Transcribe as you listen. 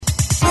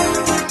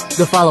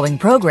The following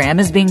program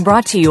is being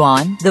brought to you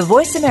on the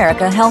Voice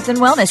America Health and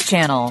Wellness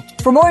Channel.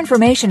 For more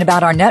information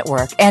about our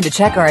network and to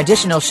check our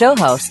additional show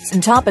hosts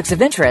and topics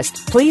of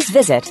interest, please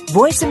visit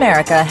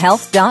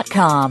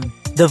voiceamericahealth.com.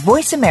 The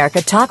Voice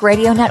America Talk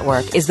Radio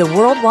Network is the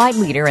worldwide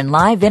leader in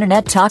live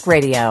Internet talk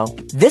radio.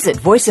 Visit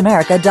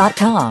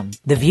voiceamerica.com.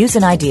 The views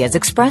and ideas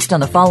expressed on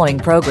the following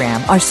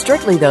program are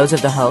strictly those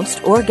of the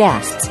host or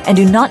guests and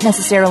do not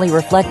necessarily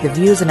reflect the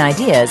views and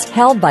ideas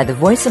held by the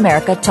Voice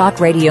America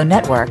Talk Radio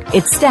Network,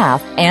 its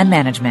staff, and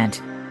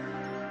management.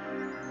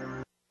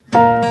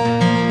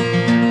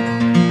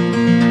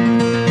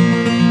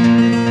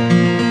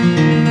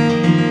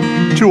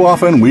 Too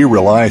often, we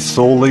rely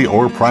solely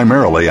or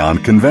primarily on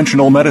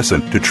conventional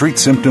medicine to treat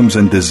symptoms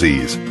and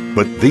disease.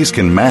 But these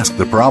can mask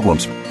the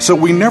problems, so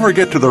we never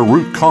get to the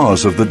root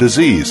cause of the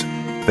disease.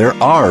 There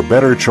are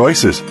better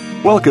choices.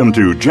 Welcome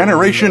to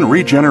Generation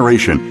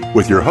Regeneration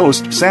with your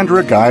host,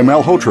 Sandra Guy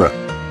Malhotra.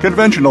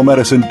 Conventional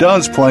medicine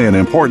does play an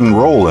important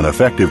role in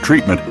effective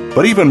treatment,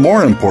 but even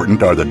more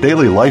important are the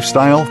daily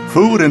lifestyle,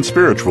 food, and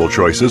spiritual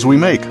choices we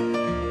make.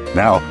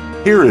 Now,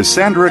 here is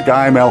Sandra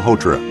Guy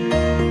Malhotra.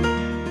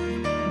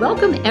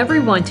 Welcome,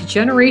 everyone, to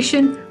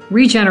Generation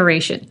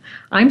Regeneration.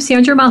 I'm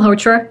Sandra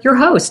Malhotra, your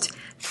host.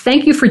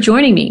 Thank you for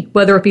joining me,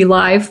 whether it be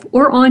live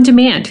or on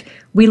demand.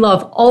 We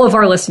love all of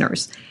our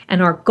listeners,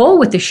 and our goal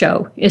with the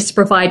show is to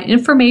provide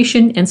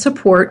information and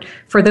support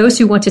for those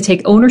who want to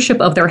take ownership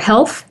of their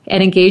health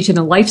and engage in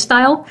a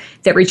lifestyle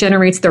that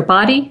regenerates their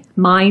body,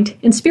 mind,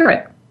 and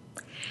spirit.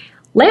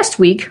 Last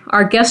week,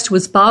 our guest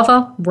was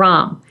Bhava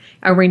Ram,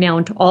 a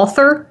renowned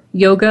author,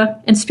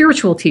 yoga, and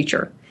spiritual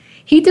teacher.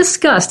 He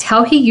discussed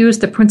how he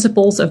used the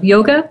principles of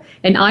yoga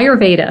and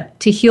Ayurveda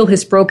to heal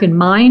his broken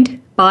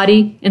mind,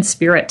 body, and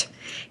spirit.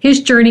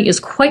 His journey is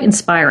quite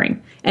inspiring,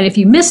 and if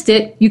you missed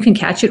it, you can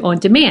catch it on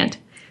demand.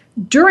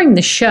 During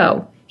the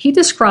show, he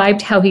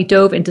described how he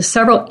dove into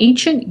several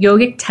ancient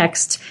yogic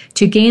texts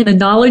to gain the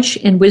knowledge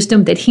and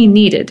wisdom that he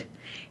needed,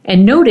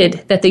 and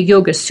noted that the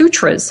Yoga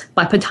Sutras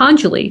by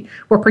Patanjali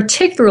were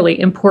particularly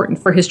important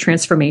for his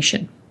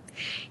transformation.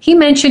 He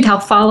mentioned how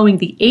following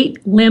the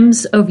 8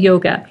 limbs of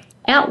yoga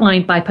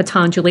outlined by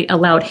Patanjali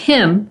allowed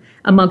him,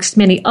 amongst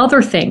many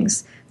other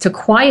things, to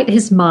quiet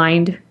his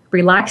mind,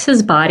 relax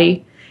his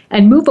body,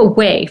 and move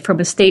away from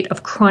a state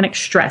of chronic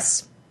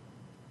stress.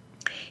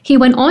 He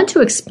went on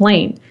to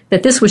explain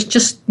that this was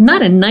just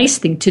not a nice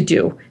thing to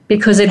do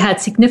because it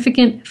had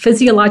significant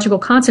physiological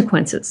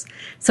consequences,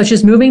 such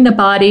as moving the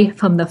body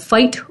from the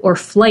fight or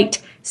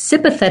flight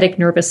sympathetic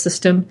nervous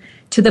system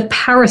to the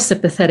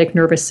parasympathetic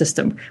nervous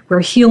system, where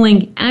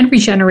healing and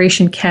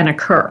regeneration can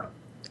occur.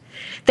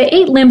 The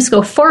 8 limbs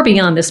go far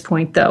beyond this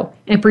point, though,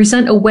 and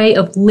present a way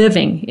of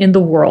living in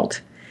the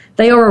world.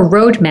 They are a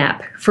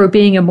roadmap for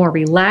being a more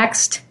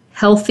relaxed,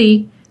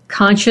 healthy,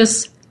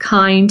 conscious,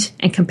 kind,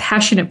 and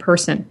compassionate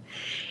person.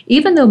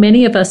 Even though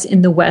many of us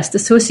in the West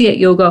associate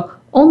yoga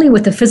only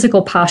with the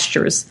physical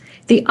postures,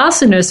 the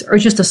asanas are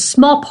just a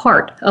small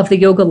part of the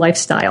yoga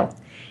lifestyle.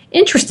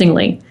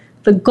 Interestingly,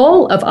 the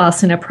goal of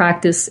asana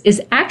practice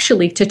is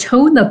actually to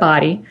tone the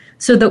body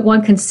so that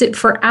one can sit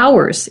for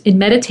hours in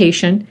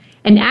meditation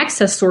and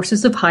access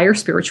sources of higher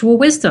spiritual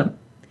wisdom.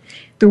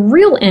 The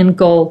real end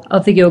goal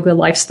of the yoga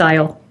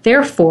lifestyle,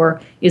 therefore,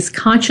 is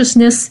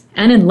consciousness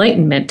and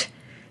enlightenment,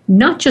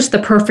 not just the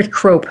perfect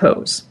crow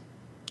pose.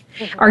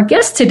 Our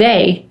guest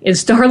today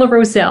is Darla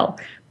Roselle,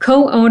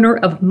 co-owner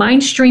of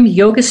Mindstream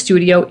Yoga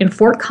Studio in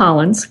Fort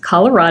Collins,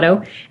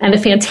 Colorado, and a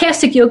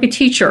fantastic yoga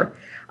teacher.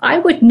 I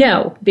would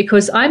know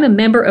because I'm a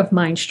member of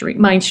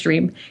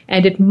Mindstream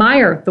and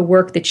admire the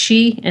work that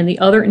she and the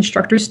other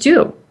instructors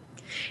do.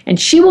 And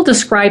she will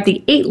describe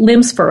the 8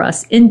 limbs for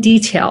us in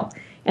detail,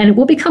 and it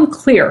will become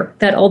clear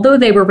that although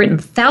they were written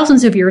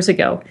thousands of years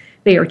ago,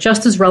 they are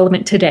just as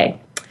relevant today.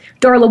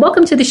 Darla,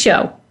 welcome to the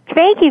show.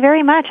 Thank you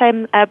very much.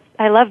 I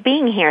love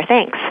being here.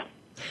 Thanks.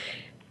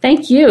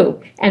 Thank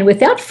you. And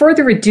without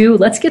further ado,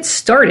 let's get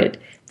started.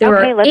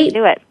 Let's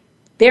do it.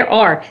 There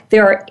are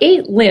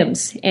 8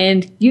 limbs,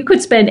 and you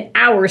could spend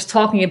hours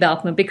talking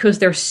about them because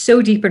they're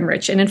so deep and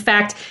rich. And in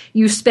fact,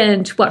 you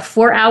spend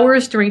 4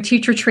 hours during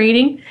teacher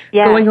training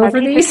going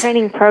over these? Teacher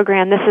training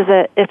program. This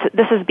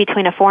is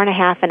between a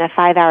 4.5 and a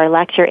 5-hour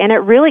lecture, and it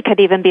really could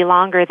even be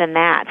longer than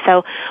that.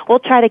 So we'll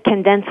try to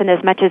condense it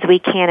as much as we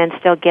can and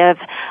still give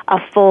a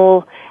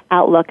full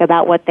outlook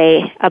about what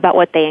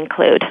they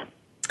include.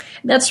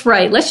 That's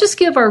right. Let's just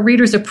give our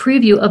readers a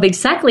preview of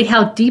exactly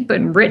how deep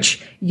and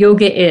rich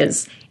yoga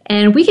is.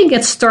 And we can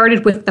get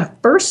started with the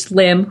first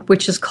limb,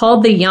 which is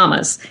called the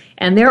yamas.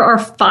 And there are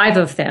 5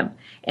 of them.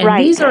 And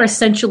these are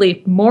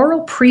essentially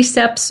moral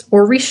precepts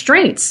or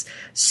restraints.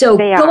 So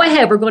go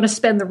ahead. We're going to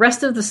spend the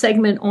rest of the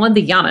segment on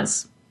the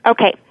yamas.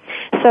 Okay.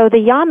 So the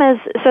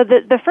yamas,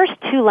 the first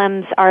 2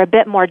 limbs are a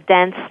bit more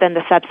dense than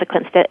the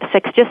subsequent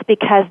 6 just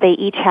because they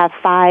each have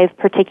 5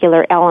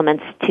 particular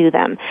elements to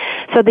them.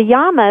 So the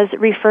yamas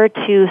refer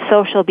to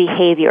social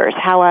behaviors,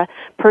 how a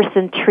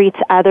person treats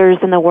others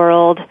in the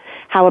world,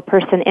 how a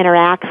person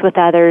interacts with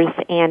others,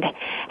 and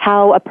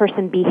how a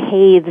person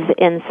behaves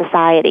in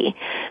society.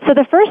 So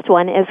the first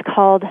one is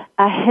called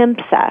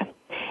ahimsa.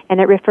 and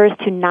it refers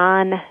to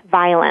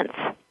non-violence.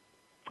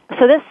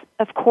 So this,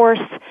 of course,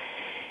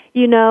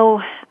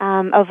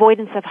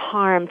 avoidance of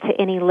harm to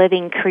any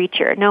living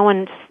creature. No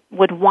one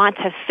would want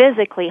to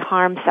physically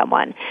harm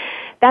someone.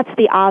 That's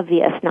the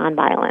obvious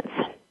nonviolence.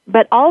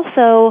 But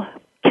also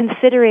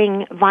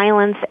considering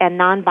violence and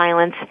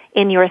nonviolence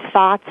in your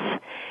thoughts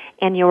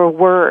and your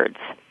words.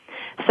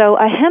 So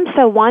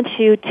ahimsa wants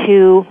you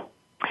to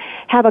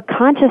have a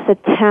conscious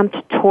attempt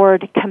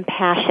toward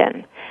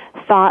compassion,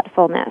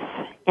 thoughtfulness,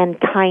 and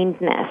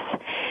kindness,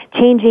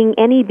 changing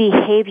any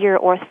behavior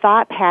or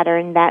thought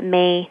pattern that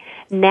may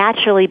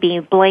naturally be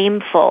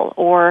blameful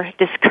or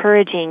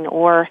discouraging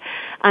or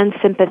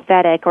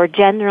unsympathetic or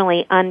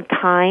generally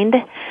unkind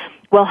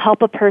will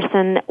help a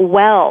person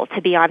well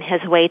to be on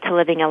his way to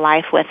living a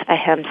life with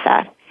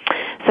ahimsa.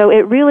 So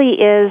it really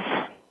is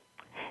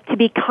to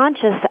be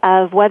conscious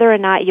of whether or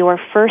not your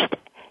first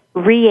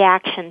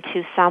reaction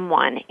to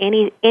someone,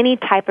 any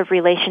type of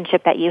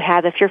relationship that you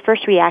have, if your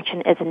first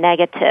reaction is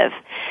negative,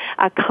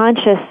 a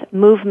conscious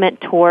movement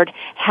toward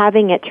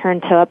having it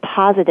turn to a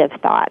positive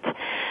thought.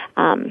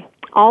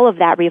 All of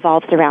that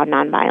revolves around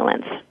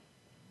nonviolence.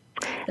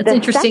 That's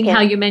interesting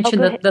how you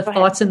mentioned the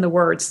thoughts and the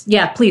words.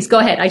 Yeah, please, go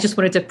ahead. I just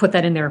wanted to put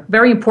that in there.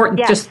 Very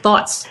important, just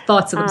thoughts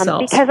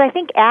themselves. Because I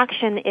think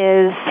action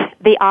is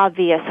the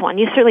obvious one.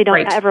 You certainly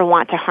don't ever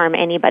want to harm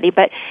anybody,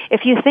 but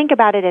if you think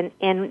about it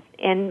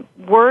in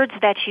words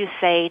that you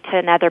say to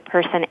another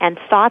person and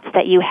thoughts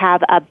that you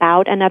have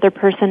about another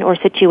person or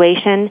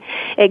situation,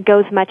 it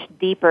goes much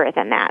deeper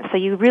than that. So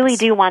you really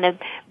do want to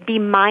be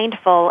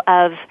mindful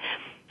of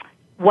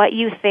what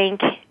you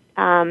think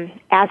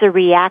as a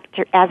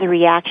reaction,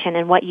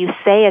 and what you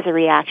say as a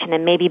reaction,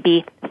 and maybe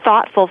be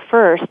thoughtful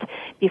first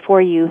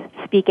before you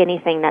speak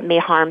anything that may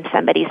harm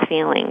somebody's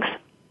feelings.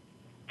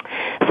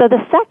 So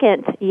the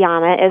second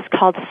yama is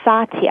called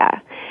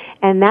satya,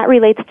 and that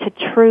relates to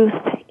truth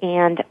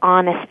and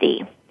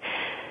honesty.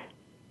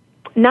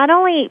 Not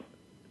only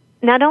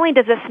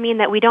does this mean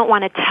that we don't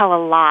want to tell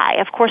a lie.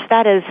 Of course,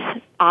 that is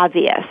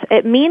obvious.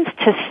 It means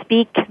to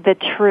speak the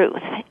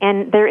truth,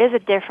 and there is a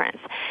difference.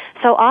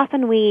 So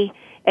often we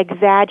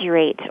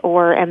exaggerate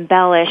or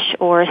embellish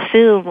or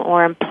assume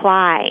or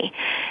imply,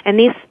 and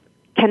these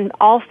can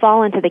all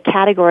fall into the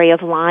category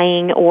of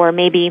lying or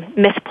maybe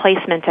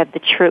misplacement of the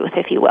truth,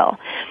 if you will.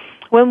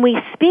 When we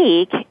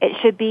speak,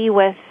 it should be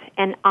with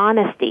an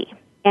honesty,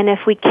 and if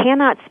we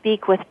cannot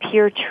speak with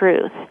pure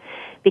truth,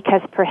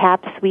 because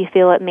perhaps we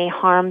feel it may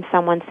harm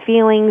someone's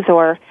feelings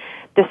or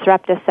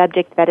disrupt a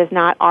subject that is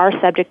not our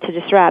subject to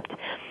disrupt,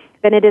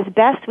 then it is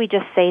best we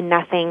just say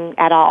nothing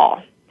at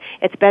all.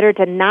 It's better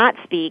to not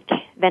speak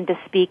than to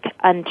speak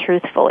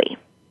untruthfully.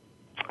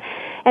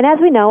 And as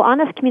we know,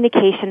 honest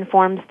communication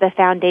forms the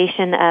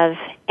foundation of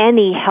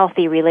any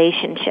healthy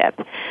relationship.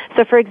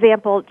 So, for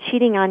example,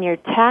 cheating on your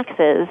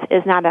taxes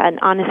is not an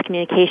honest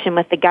communication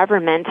with the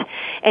government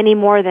any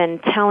more than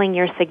telling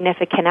your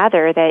significant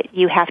other that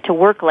you have to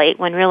work late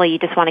when really you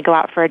just want to go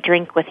out for a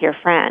drink with your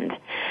friend.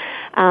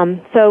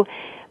 So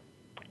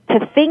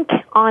to think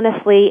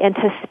honestly and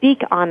to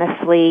speak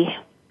honestly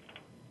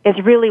is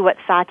really what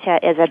satya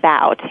is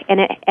about,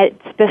 and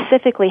it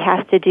specifically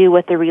has to do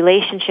with the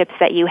relationships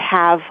that you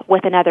have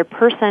with another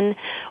person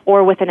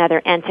or with another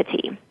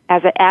entity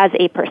as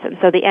a person.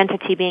 So the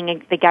entity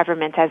being the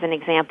government as an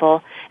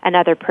example,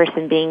 another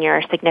person being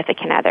your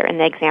significant other in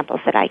the examples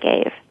that I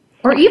gave.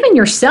 Or even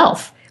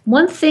yourself.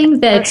 One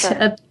thing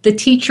that the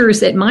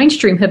teachers at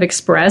Mindstream have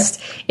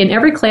expressed in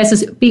every class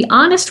is be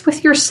honest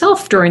with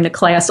yourself during the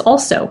class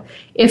also.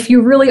 If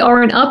you really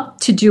aren't up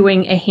to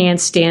doing a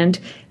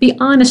handstand, be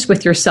honest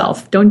with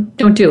yourself. Don't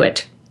do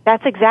it.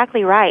 That's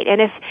exactly right.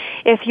 And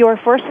if you're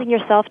forcing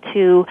yourself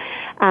to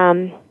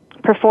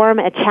perform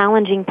a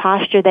challenging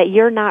posture that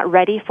you're not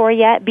ready for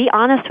yet, be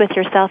honest with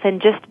yourself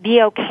and just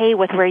be okay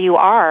with where you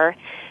are.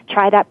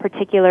 Try that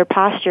particular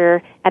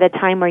posture at a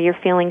time where you're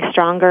feeling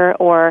stronger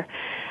or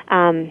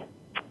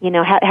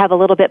have a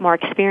little bit more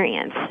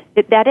experience.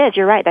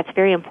 You're right, that's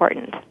very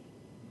important.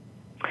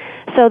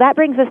 So that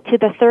brings us to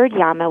the third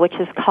yama, which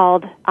is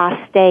called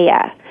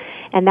asteya,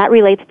 and that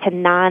relates to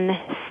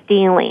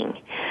non-stealing.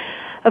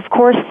 Of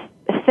course,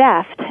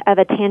 theft of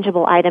a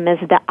tangible item is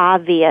the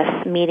obvious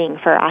meaning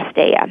for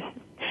asteya.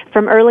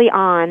 From early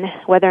on,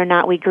 whether or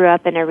not we grew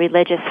up in a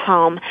religious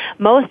home,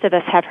 most of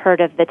us have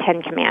heard of the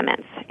Ten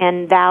Commandments,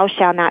 and thou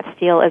shalt not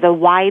steal is a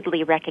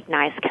widely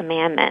recognized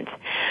commandment.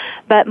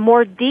 But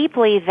more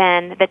deeply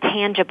than the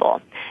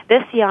tangible,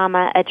 this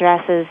yama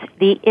addresses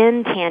the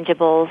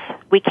intangibles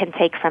we can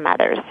take from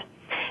others.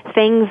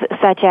 Things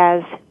such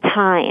as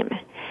time.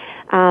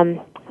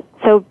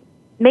 So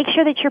make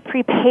sure that you're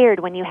prepared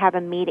when you have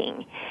a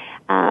meeting.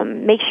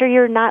 Make sure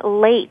you're not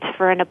late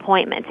for an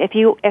appointment. If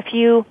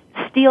you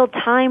steal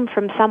time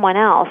from someone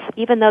else,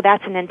 even though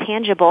that's an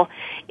intangible,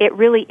 it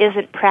really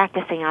isn't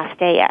practicing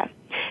asteya.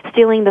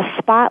 Stealing the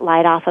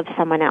spotlight off of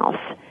someone else.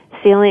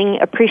 Stealing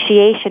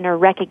appreciation or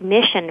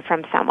recognition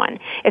from someone.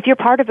 If you're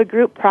part of a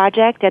group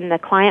project and the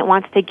client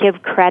wants to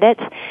give credit,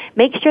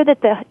 make sure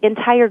that the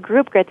entire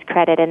group gets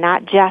credit and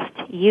not just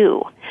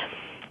you.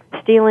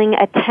 stealing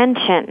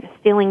attention,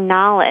 stealing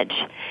knowledge,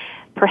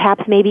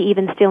 perhaps maybe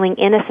even stealing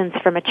innocence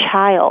from a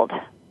child.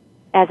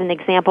 As an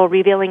example,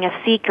 revealing a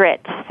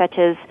secret, such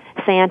as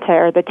Santa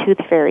or the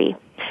Tooth Fairy,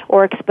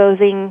 or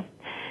exposing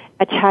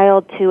a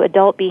child to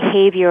adult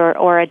behavior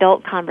or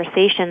adult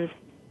conversations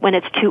when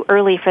it's too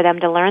early for them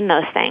to learn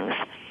those things.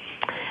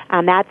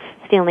 That's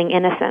stealing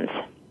innocence.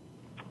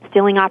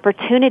 Stealing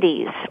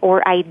opportunities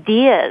or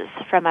ideas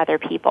from other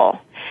people.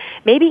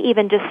 Maybe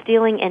even just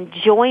stealing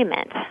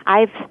enjoyment.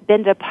 I've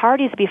been to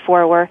parties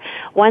before where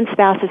one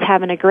spouse is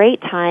having a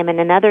great time and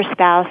another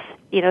spouse,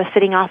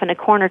 sitting off in a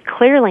corner,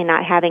 clearly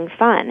not having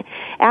fun.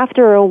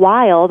 After a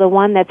while, the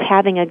one that's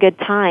having a good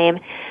time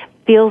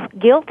feels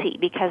guilty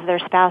because their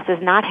spouse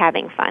is not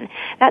having fun.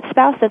 That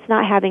spouse that's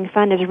not having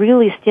fun is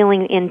really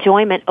stealing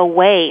enjoyment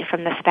away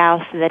from the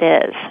spouse that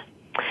is.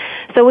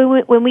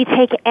 So when we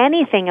take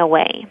anything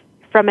away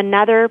from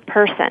another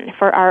person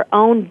for our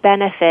own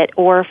benefit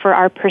or for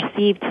our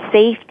perceived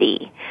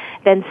safety,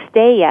 then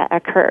steya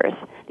occurs.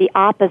 The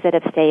opposite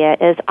of steya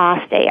is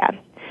asteya,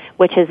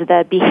 which is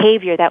the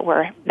behavior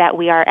that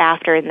we are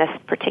after in this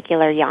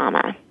particular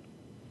yama.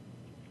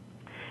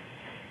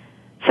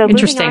 So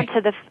moving on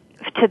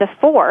to the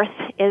fourth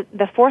is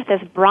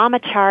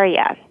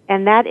brahmacharya,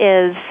 and that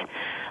is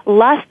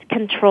lust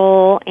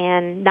control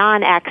and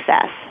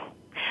non-excess.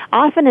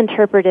 Often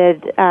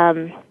interpreted,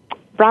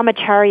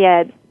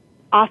 brahmacharya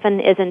often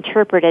is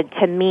interpreted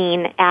to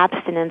mean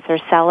abstinence or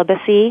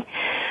celibacy,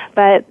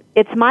 but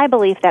it's my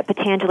belief that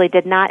Patanjali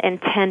did not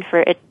intend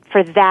for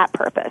that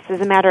purpose. As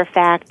a matter of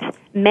fact,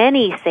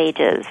 many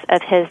sages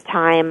of his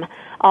time,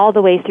 all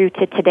the way through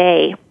to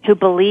today, who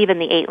believe in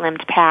the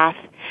eight-limbed path,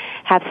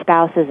 have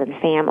spouses and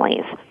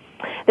families.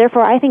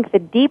 Therefore, I think the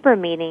deeper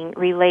meaning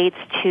relates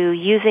to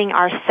using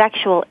our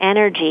sexual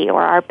energy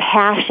or our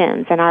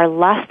passions and our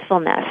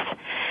lustfulness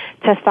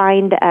to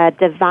find a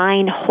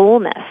divine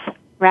wholeness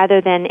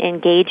rather than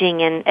engaging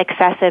in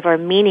excessive or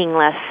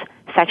meaningless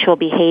sexual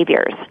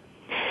behaviors.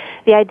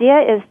 The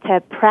idea is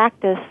to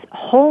practice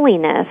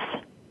holiness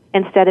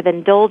instead of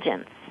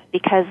indulgence,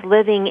 because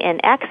living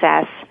in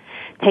excess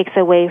takes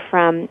away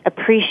from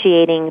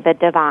appreciating the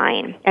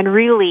divine. And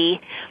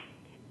really,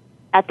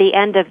 at the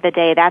end of the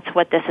day, that's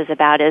what this is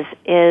about, is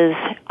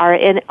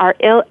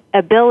our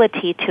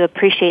ability to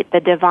appreciate the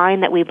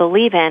divine that we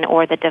believe in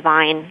or the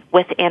divine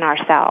within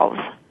ourselves.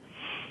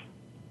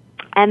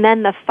 And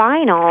then the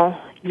final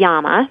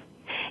yama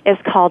is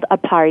called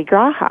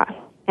aparigraha,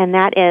 and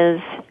that is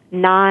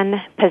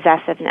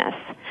non-possessiveness.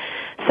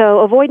 So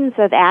avoidance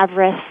of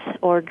avarice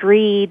or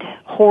greed,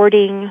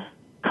 hoarding,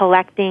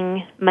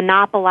 collecting,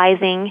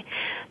 monopolizing,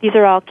 these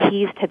are all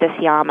keys to this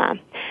yama.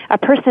 A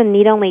person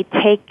need only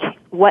take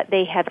what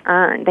they have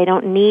earned. They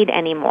don't need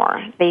any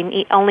more.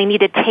 They only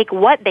need to take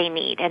what they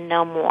need and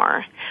no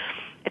more.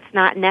 It's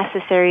not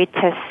necessary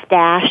to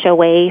stash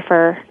away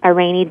for a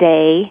rainy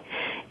day.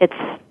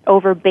 It's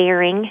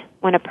overbearing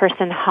when a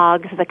person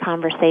hogs the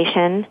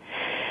conversation.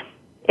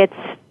 It's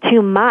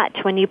too much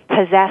when you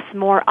possess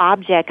more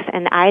objects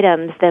and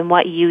items than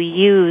what you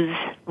use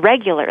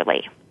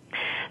regularly.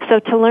 So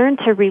to learn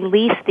to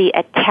release the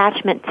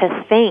attachment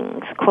to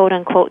things,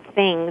 quote-unquote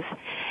things,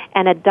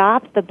 and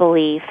adopt the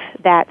belief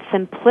that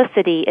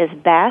simplicity is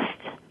best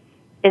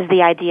is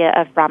the idea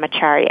of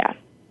brahmacharya.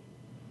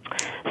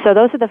 So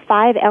those are the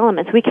 5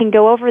 elements. We can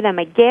go over them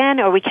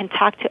again, or we can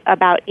talk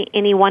about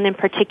any one in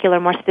particular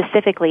more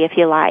specifically if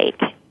you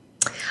like.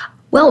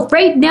 Well,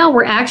 right now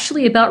we're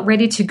actually about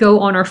ready to go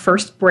on our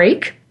first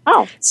break.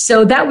 Oh.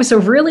 So that was a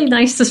really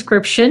nice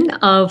description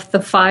of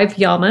the 5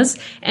 yamas,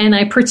 and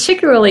I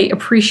particularly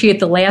appreciate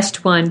the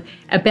last one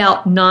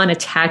about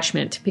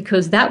non-attachment,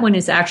 because that one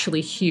is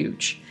actually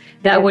huge.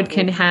 That one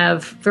can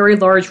have very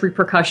large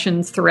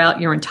repercussions throughout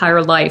your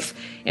entire life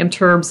in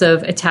terms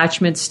of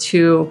attachments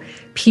to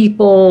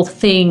people,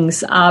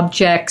 things,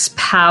 objects,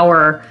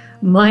 power,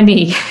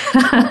 money,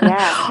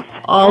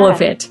 all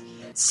of it.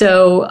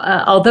 So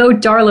although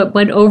Darla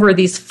went over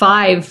these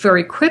 5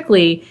 very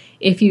quickly,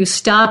 if you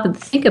stop and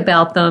think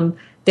about them,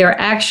 they're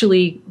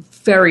actually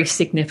very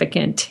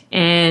significant,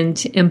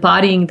 and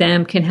embodying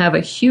them can have a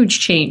huge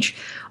change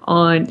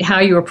on how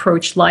you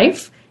approach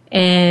life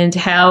and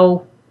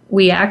how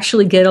we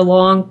actually get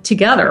along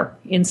together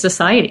in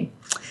society.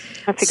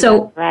 That's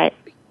exactly right.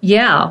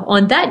 Yeah,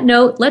 on that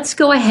note, let's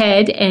go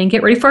ahead and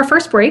get ready for our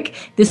first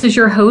break. This is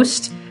your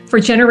host for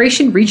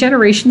Generation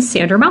Regeneration,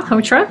 Sandra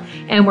Malhotra,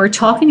 and we're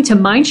talking to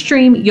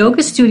Mindstream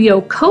Yoga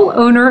Studio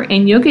co-owner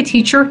and yoga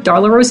teacher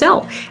Darla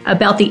Roselle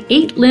about the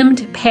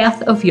 8-limbed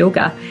path of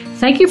yoga.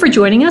 Thank you for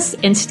joining us,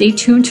 and stay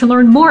tuned to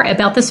learn more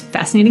about this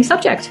fascinating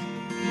subject.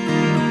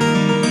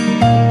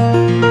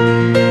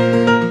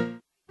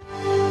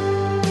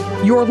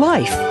 Your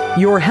life,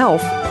 your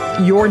health,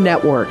 your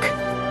network.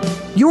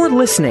 You're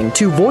listening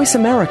to Voice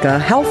America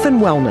Health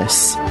and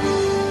Wellness.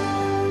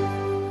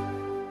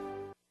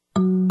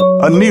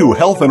 A new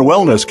health and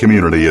wellness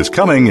community is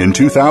coming in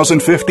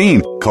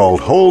 2015 called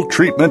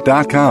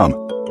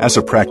WholeTreatment.com. As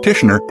a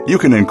practitioner, you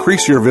can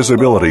increase your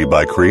visibility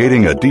by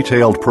creating a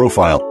detailed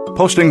profile,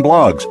 posting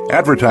blogs,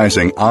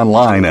 advertising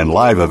online and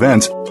live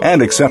events,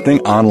 and accepting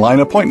online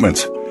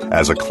appointments.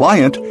 As a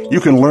client, you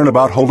can learn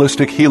about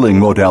holistic healing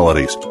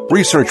modalities,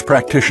 research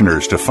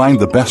practitioners to find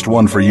the best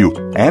one for you,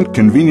 and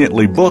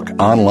conveniently book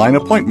online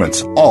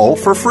appointments, all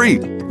for free.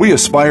 We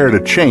aspire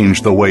to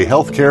change the way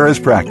healthcare is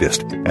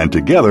practiced, and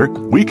together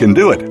we can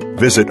do it.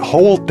 Visit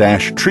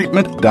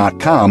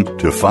whole-treatment.com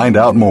to find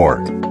out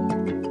more.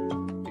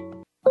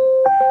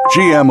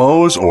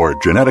 GMOs, or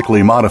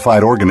genetically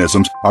modified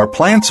organisms, are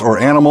plants or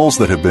animals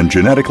that have been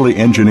genetically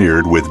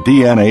engineered with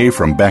DNA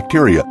from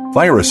bacteria,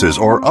 viruses,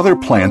 or other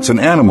plants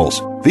and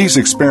animals. These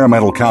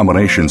experimental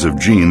combinations of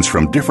genes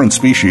from different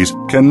species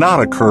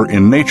cannot occur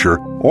in nature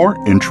or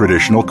in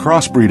traditional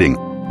crossbreeding.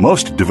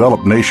 Most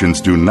developed nations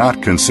do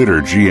not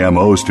consider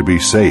GMOs to be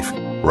safe.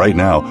 Right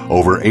now,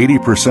 over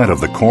 80% of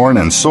the corn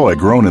and soy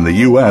grown in the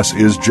U.S.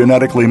 is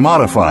genetically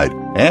modified,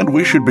 and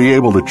we should be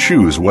able to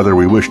choose whether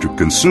we wish to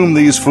consume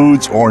these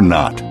foods or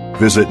not.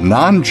 Visit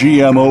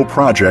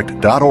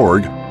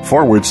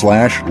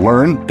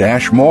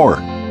nongmoproject.org/learn-more.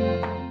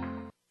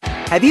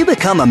 Have you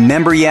become a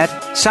member yet?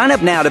 Sign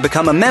up now to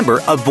become a member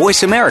of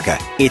Voice America.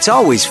 It's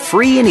always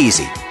free and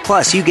easy.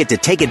 Plus, you get to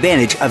take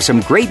advantage of some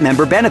great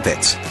member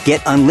benefits.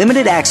 Get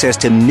unlimited access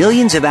to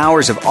millions of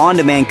hours of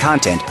on-demand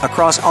content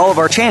across all of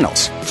our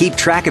channels. Keep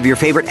track of your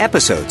favorite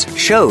episodes,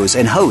 shows,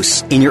 and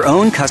hosts in your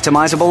own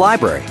customizable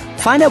library.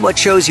 Find out what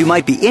shows you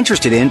might be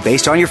interested in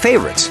based on your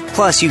favorites.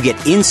 Plus, you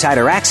get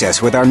insider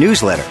access with our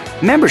newsletter.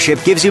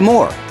 Membership gives you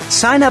more.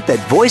 Sign up at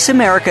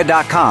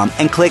voiceamerica.com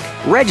and click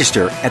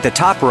Register at the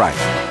top right.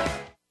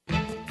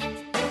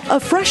 A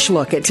fresh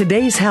look at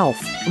today's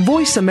health.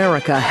 Voice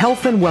America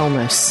Health and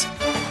Wellness.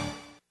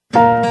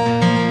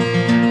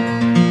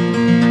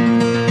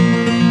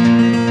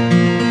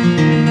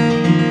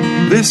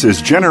 This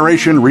is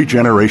Generation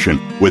Regeneration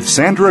with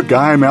Sandra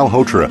Guy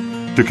Malhotra.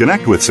 To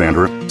connect with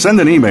Sandra, send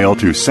an email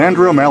to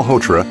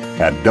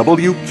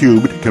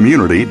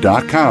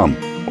sandramalhotra@wcubedcommunity.com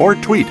or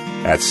tweet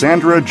at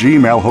Sandra G.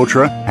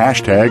 Malhotra,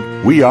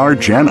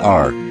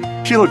 #WeAreGenR.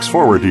 She looks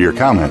forward to your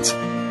comments.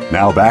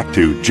 Now back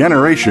to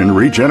Generation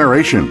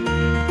Regeneration.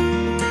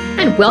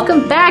 And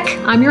welcome back.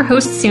 I'm your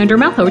host, Sandra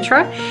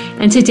Malhotra,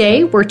 and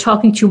today we're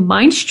talking to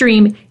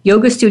Mindstream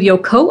Yoga Studio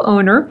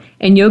co-owner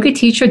and yoga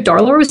teacher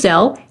Darla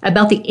Roselle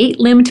about the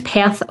 8-limbed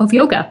path of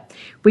yoga.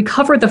 We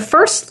covered the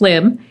first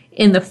limb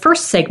in the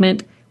first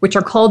segment, which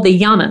are called the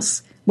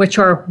yamas, which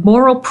are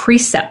moral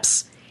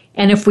precepts.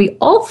 And if we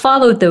all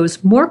followed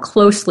those more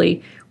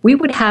closely, we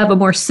would have a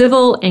more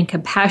civil and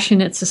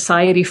compassionate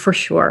society for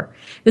sure.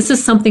 This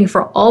is something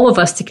for all of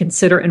us to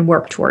consider and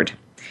work toward.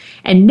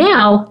 And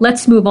now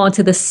let's move on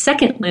to the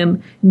second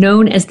limb,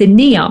 known as the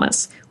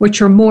niyamas,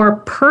 which are more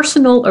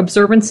personal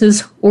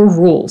observances or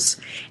rules.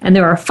 And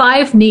there are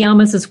 5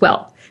 niyamas as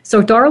well.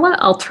 So Darla,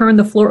 I'll turn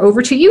the floor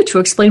over to you to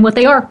explain what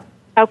they are.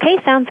 Okay,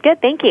 sounds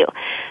good. Thank you.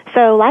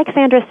 So like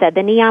Sandra said,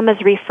 the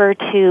niyamas refer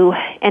to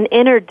an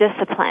inner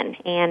discipline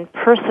and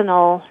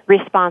personal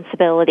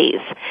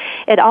responsibilities.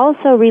 It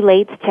also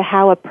relates to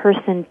how a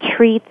person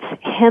treats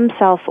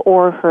himself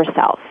or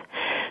herself.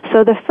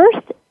 So the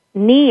first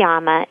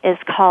niyama is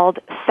called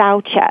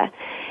saucha,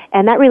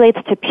 and that relates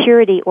to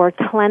purity or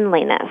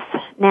cleanliness.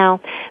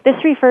 Now,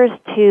 this refers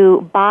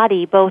to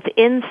body both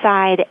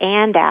inside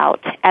and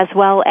out, as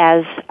well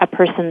as a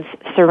person's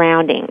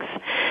surroundings.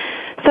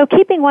 So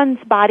keeping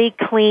one's body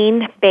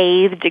clean,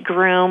 bathed,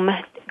 groomed,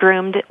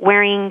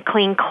 wearing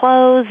clean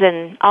clothes,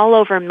 and all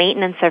over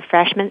maintenance of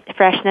freshness,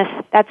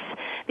 that's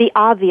the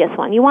obvious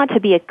one. You want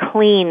to be a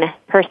clean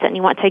person.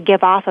 You want to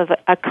give off of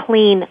a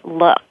clean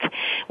look.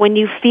 When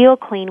you feel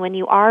clean, when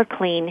you are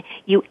clean,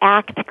 you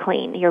act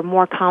clean. You're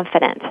more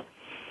confident.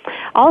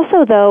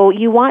 Also, though,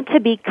 you want to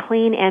be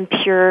clean and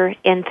pure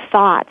in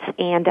thoughts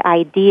and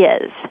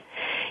ideas.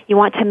 You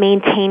want to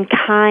maintain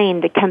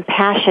kind,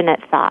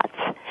 compassionate thoughts.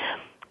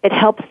 It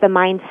helps the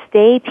mind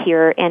stay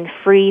pure and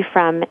free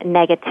from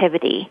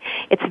negativity.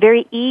 It's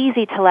very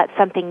easy to let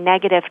something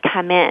negative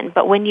come in,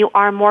 but when you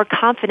are more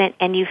confident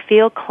and you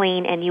feel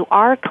clean and you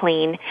are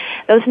clean,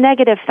 those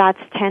negative thoughts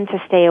tend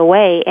to stay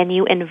away and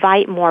you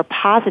invite more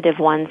positive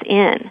ones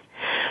in.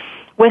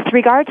 With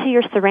regard to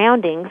your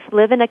surroundings,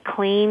 live in a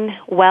clean,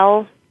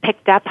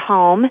 well-picked-up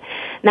home.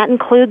 That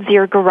includes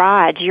your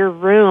garage, your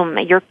room,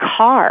 your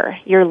car,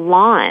 your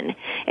lawn,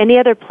 any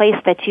other place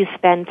that you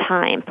spend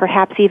time,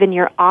 perhaps even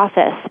your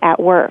office at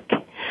work.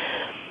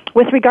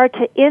 With regard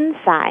to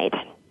inside,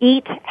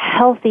 eat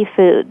healthy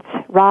foods,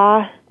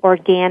 raw,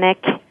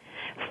 organic,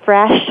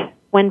 fresh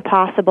when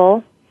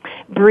possible.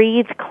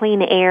 Breathe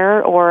clean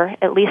air, or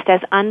at least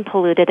as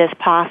unpolluted as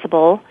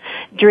possible.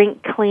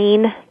 Drink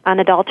clean,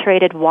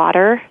 unadulterated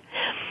water.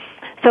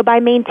 So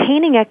by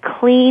maintaining a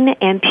clean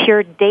and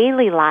pure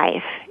daily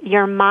life,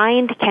 your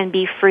mind can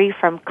be free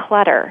from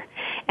clutter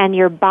and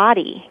your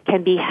body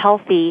can be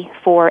healthy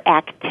for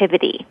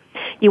activity.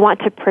 You want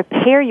to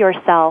prepare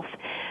yourself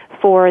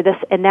for this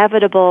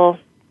inevitable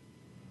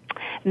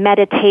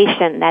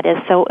meditation that is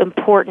so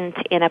important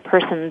in a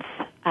person's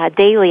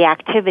daily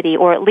activity,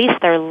 or at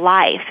least their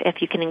life,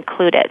 if you can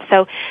include it.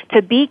 So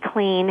to be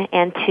clean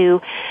and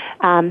to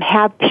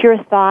have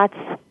pure thoughts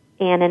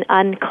and an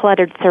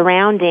uncluttered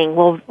surrounding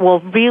will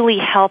really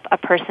help a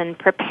person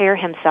prepare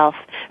himself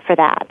for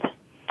that.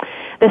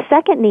 The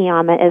second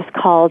niyama is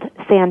called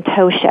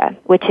santosha,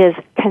 which is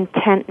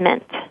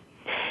contentment.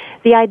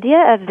 The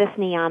idea of this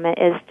niyama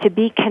is to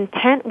be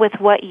content with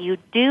what you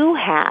do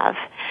have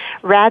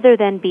rather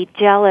than be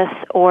jealous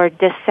or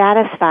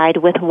dissatisfied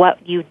with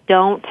what you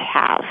don't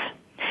have.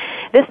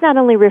 This not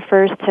only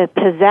refers to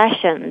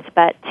possessions,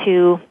 but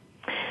to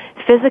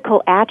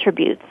physical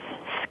attributes,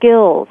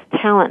 skills,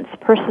 talents,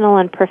 personal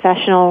and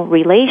professional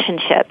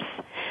relationships,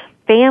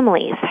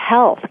 families,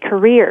 health,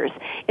 careers.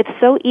 It's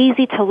so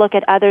easy to look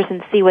at others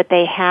and see what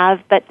they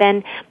have, but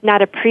then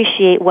not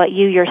appreciate what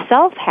you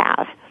yourself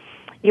have.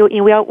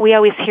 We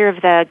always hear of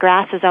the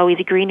grass is always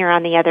greener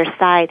on the other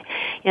side.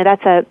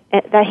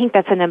 I think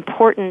that's an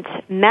important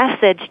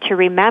message to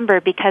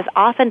remember, because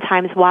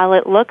oftentimes while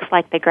it looks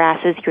like the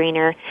grass is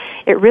greener,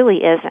 it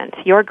really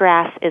isn't. Your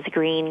grass is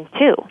green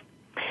too.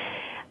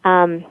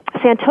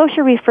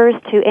 Santosha refers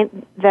to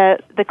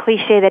the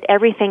cliche that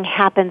everything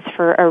happens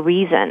for a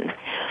reason,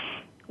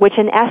 which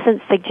in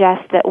essence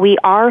suggests that we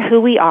are who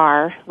we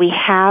are, we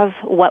have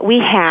what we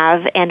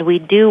have, and we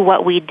do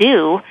what we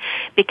do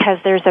because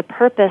there's a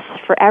purpose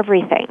for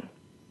everything.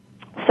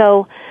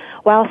 So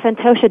while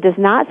Santosha does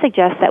not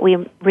suggest that we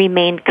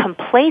remain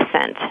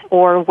complacent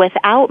or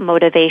without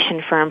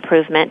motivation for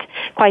improvement,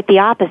 quite the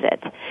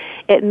opposite.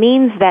 It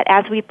means that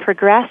as we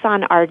progress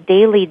on our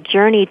daily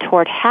journey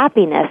toward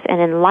happiness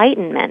and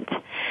enlightenment,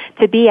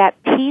 to be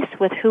at peace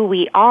with who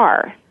we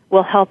are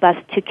will help us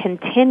to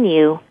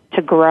continue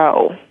to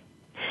grow.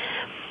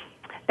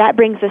 That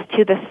brings us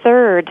to the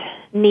third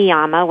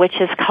niyama, which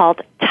is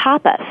called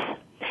tapas.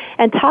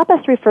 And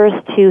tapas refers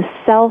to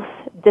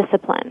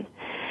self-discipline.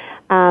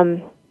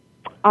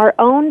 Our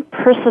own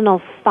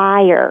personal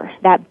fire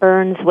that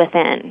burns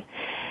within.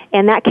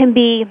 And that can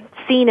be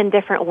seen in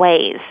different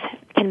ways,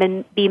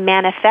 can be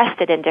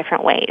manifested in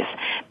different ways.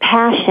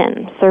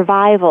 Passion,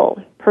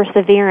 survival,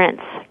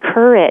 perseverance,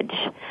 courage,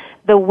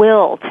 the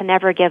will to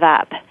never give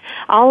up.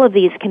 All of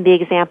these can be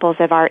examples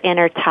of our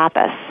inner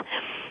tapas.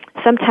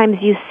 Sometimes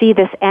you see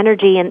this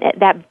energy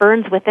that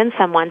burns within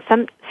someone.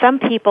 Some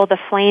people, the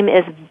flame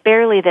is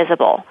barely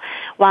visible,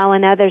 while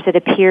in others it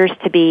appears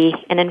to be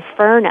an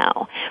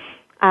inferno.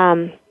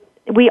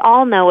 We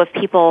all know of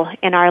people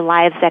in our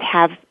lives that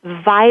have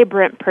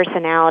vibrant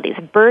personalities,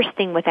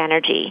 bursting with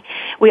energy.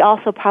 We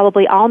also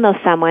probably all know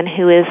someone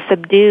who is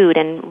subdued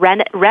and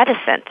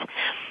reticent.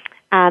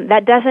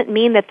 That doesn't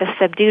mean that the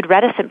subdued,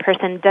 reticent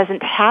person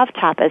doesn't have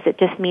tapas. It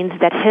just means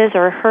that his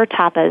or her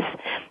tapas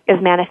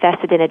is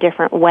manifested in a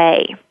different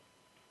way.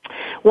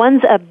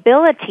 One's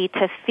ability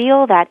to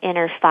feel that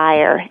inner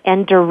fire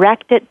and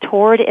direct it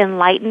toward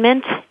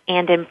enlightenment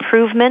and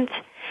improvement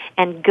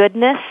and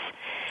goodness,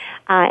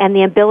 and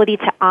the ability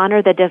to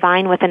honor the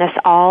divine within us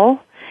all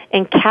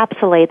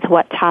encapsulates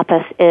what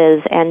tapas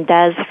is and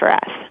does for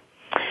us.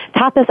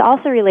 Tapas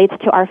also relates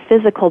to our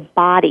physical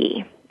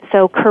body,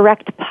 so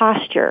correct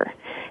posture,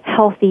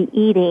 healthy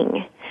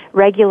eating,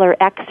 regular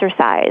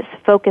exercise,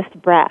 focused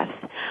breath.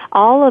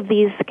 All of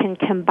these can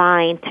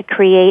combine to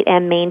create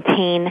and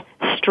maintain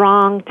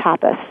strong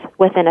tapas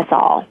within us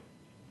all.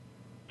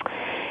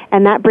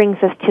 And that brings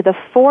us to the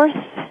fourth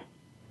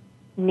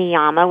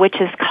niyama, which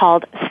is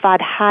called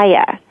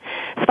svadhyaya.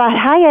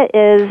 Svadhyaya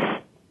is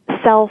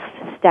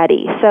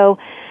self-study. So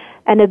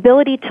an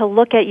ability to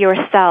look at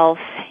yourself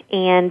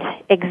and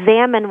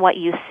examine what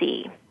you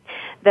see.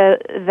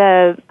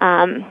 The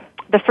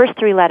first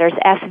three letters,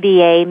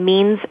 SVA,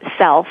 means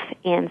self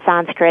in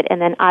Sanskrit,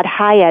 and then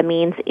adhyaya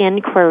means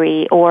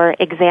inquiry or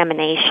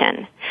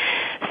examination.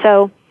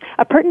 So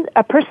a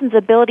person's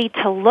ability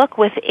to look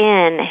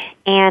within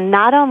and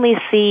not only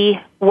see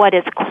what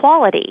is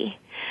quality,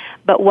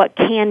 but what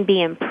can be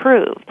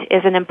improved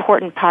is an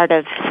important part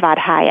of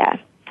svadhyaya.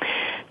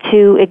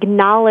 To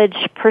acknowledge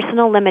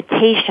personal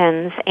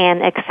limitations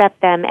and accept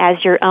them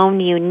as your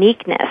own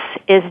uniqueness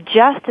is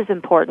just as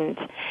important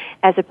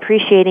as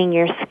appreciating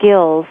your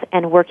skills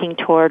and working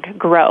toward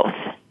growth.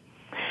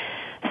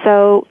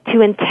 So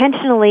to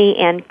intentionally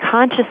and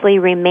consciously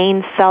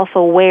remain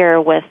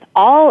self-aware with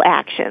all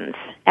actions,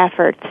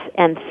 efforts,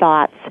 and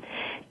thoughts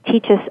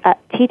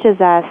teaches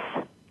us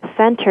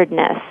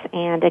centeredness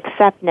and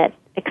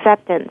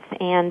acceptance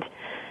and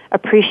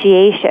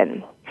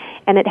appreciation.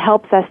 And it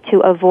helps us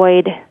to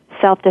avoid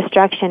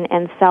self-destruction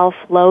and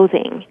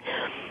self-loathing.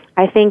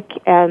 I think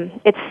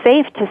it's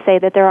safe to say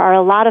that there are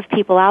a lot of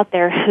people out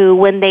there who,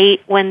 when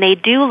they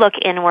do look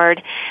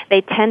inward,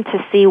 they tend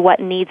to see what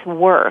needs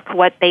work,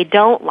 what they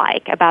don't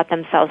like about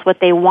themselves, what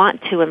they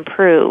want to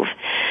improve.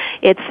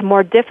 It's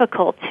more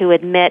difficult to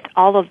admit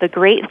all of the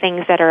great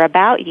things that are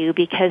about you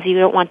because you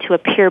don't want to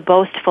appear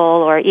boastful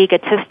or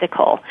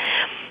egotistical.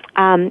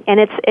 And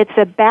it's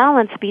a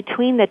balance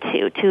between the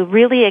two to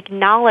really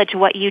acknowledge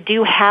what you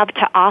do have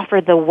to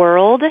offer the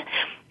world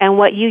and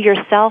what you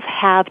yourself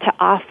have to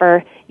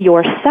offer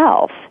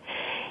yourself.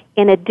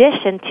 in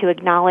addition to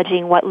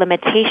acknowledging what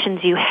limitations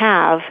you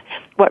have,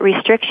 what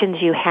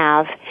restrictions you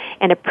have,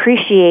 and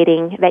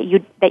appreciating that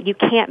you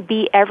can't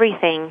be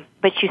everything,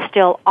 but you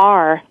still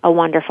are a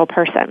wonderful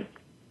person.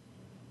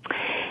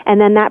 And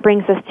then that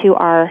brings us to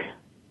our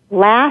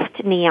last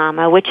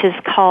niyama, which is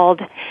called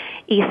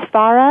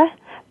Isvara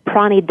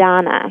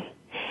Pranidhana,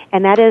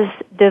 and that is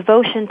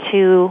devotion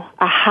to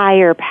a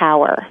higher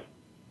power.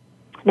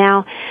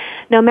 Now,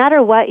 no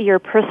matter what your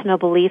personal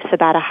beliefs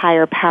about a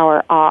higher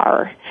power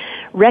are,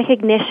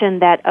 recognition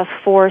that a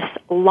force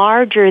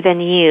larger than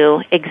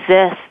you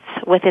exists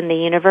within the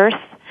universe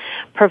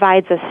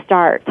provides a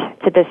start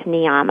to this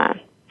niyama.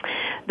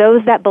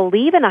 Those that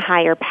believe in a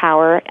higher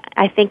power,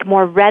 I think,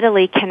 more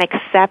readily can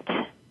accept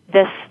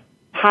this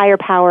higher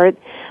power,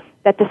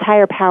 that this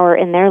higher power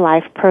in their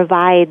life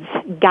provides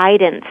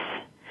guidance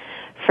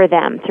for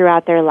them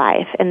throughout their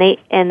life, and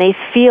they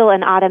feel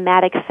an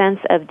automatic sense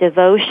of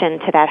devotion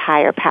to that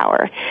higher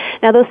power.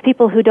 Now, those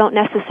people who don't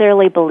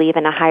necessarily believe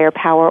in a higher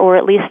power, or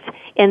at least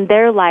in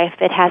their life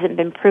it hasn't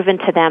been proven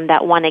to them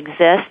that one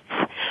exists,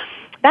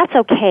 that's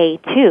okay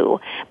too,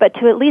 but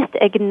to at least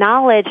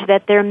acknowledge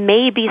that there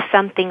may be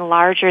something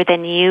larger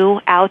than you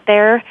out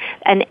there,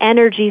 an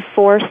energy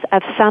force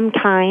of some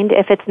kind,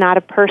 if it's not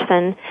a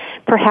person,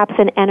 perhaps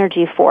an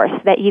energy force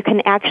that you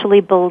can actually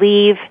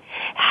believe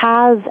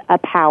has a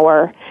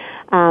power,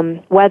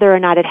 whether or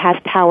not it has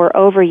power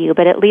over you,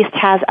 but at least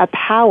has a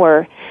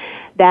power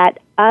that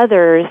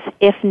others,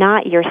 if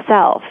not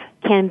yourself,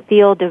 can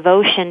feel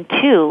devotion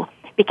to,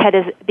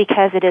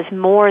 because it is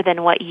more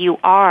than what you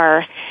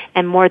are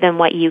and more than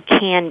what you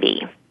can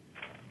be.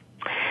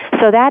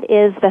 So that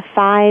is the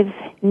 5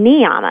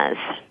 niyamas.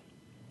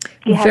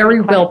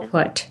 Very well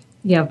put.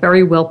 Yeah,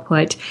 very well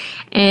put.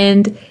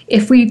 And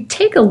if we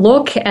take a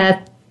look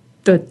at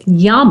the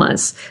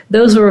yamas,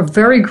 those are a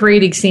very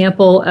great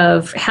example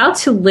of how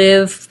to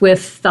live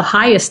with the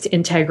highest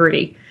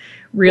integrity,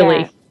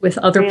 really, with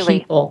other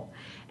people.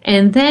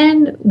 And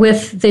then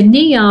with the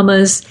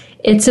niyamas,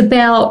 it's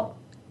about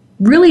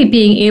really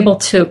being able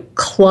to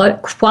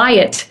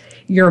quiet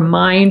your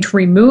mind,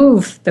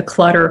 remove the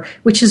clutter,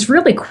 which is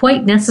really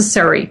quite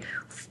necessary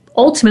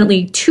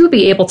ultimately to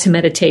be able to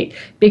meditate.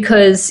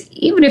 Because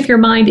even if your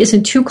mind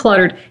isn't too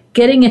cluttered,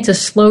 getting it to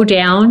slow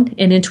down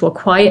and into a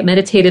quiet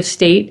meditative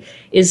state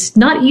is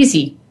not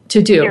easy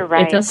to do. You're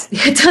right.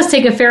 It does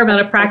take a fair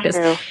amount of practice.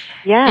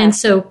 Yeah. And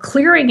so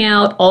clearing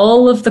out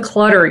all of the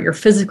clutter, your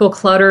physical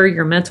clutter,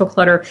 your mental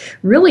clutter,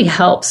 really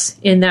helps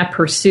in that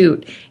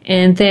pursuit.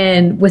 And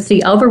then with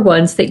the other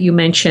ones that you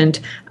mentioned,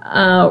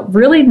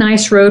 really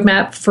nice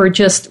roadmap for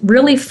just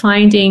really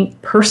finding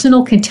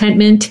personal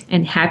contentment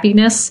and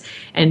happiness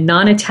and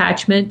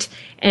non-attachment.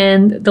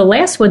 And the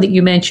last one that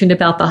you mentioned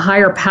about the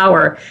higher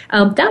power,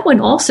 that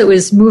one also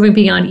is moving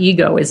beyond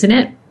ego, isn't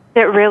it?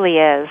 It really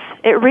is.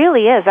 It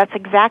really is. That's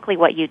exactly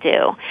what you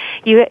do.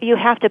 You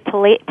have to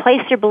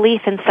place your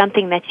belief in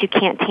something that you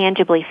can't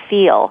tangibly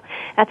feel.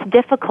 That's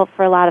difficult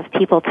for a lot of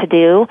people to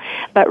do,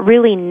 but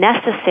really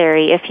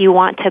necessary if you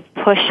want to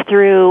push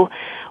through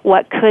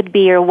what could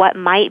be or what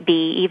might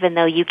be, even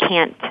though you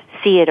can't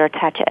see it or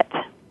touch it.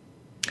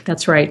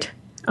 That's right.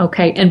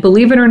 Okay. And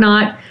believe it or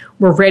not,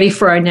 we're ready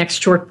for our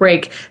next short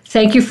break.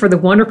 Thank you for the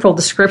wonderful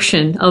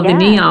description of the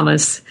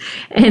niyamas.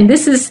 And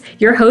this is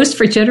your host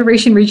for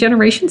Generation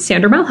Regeneration,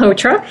 Sandra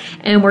Malhotra,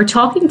 and we're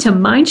talking to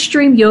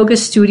Mindstream Yoga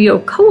Studio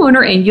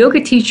co-owner and yoga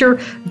teacher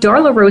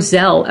Darla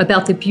Roselle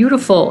about the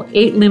beautiful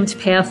 8-limbed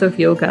path of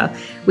yoga.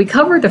 We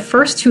covered the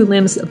first 2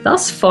 limbs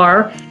thus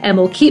far, and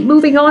we'll keep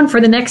moving on for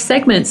the next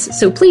segments.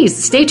 So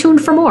please stay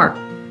tuned for more.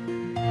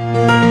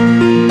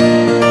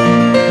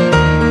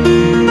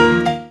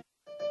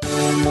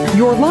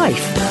 Your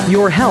life,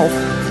 your health,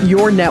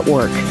 your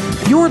network.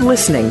 You're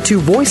listening to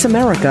Voice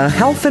America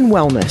Health and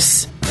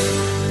Wellness.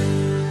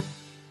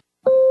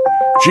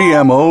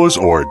 GMOs,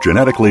 or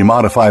genetically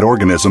modified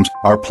organisms,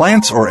 are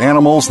plants or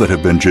animals that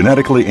have been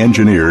genetically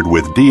engineered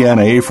with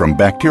DNA from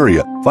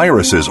bacteria,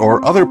 viruses,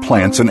 or other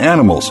plants and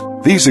animals.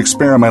 These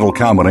experimental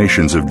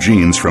combinations of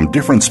genes from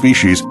different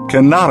species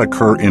cannot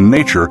occur in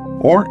nature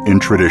or in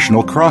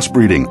traditional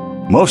crossbreeding.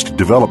 Most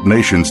developed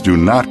nations do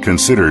not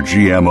consider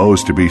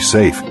GMOs to be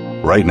safe.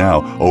 Right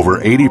now, over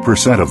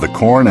 80% of the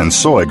corn and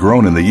soy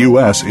grown in the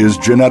U.S. is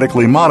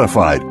genetically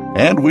modified,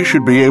 and we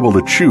should be able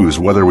to choose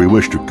whether we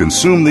wish to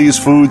consume these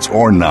foods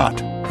or not.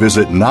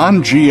 Visit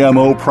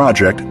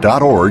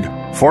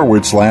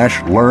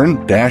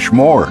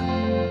nongmoproject.org/learn-more.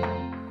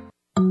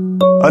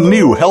 A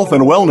new health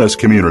and wellness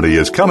community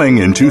is coming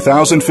in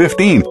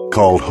 2015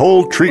 called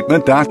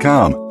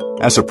WholeTreatment.com.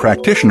 As a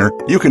practitioner,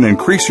 you can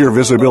increase your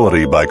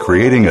visibility by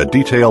creating a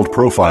detailed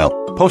profile,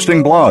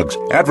 posting blogs,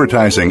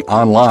 advertising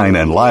online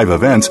and live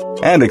events,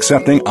 and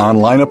accepting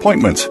online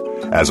appointments.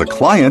 As a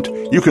client,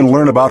 you can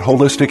learn about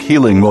holistic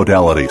healing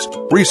modalities,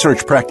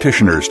 research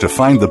practitioners to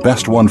find the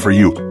best one for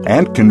you,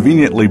 and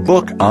conveniently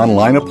book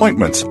online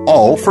appointments,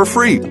 all for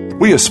free.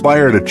 We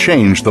aspire to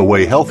change the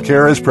way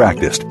healthcare is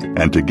practiced,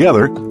 and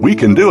together we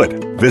can do it.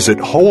 Visit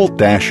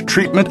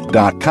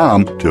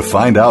whole-treatment.com to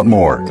find out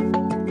more.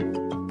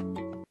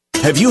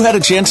 Have you had a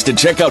chance to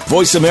check out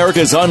Voice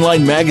America's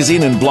online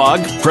magazine and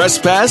blog, Press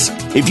Pass?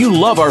 If you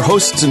love our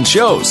hosts and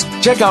shows,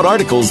 check out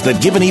articles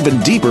that give an even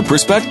deeper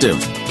perspective.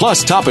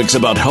 Plus topics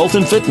about health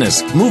and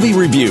fitness, movie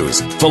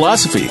reviews,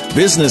 philosophy,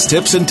 business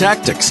tips and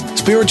tactics,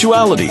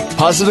 spirituality,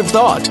 positive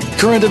thought,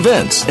 current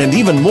events, and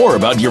even more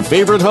about your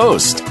favorite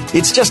host.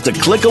 It's just a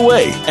click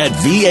away at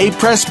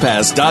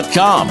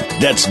vapresspass.com.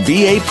 That's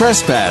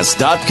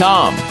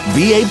vapresspass.com.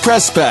 VA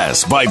Press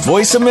Pass by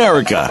Voice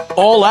America.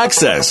 All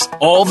access,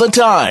 all the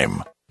time.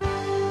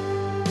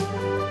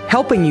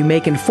 Helping you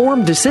make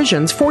informed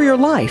decisions for your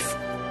life.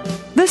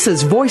 This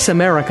is Voice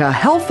America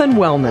Health and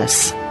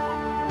Wellness.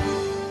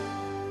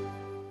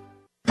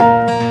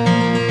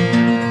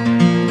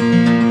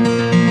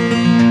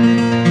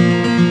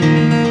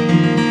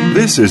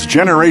 This is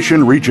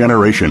Generation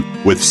Regeneration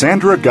with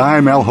Sandra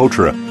Guy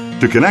Malhotra.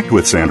 To connect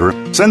with Sandra,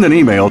 send an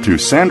email to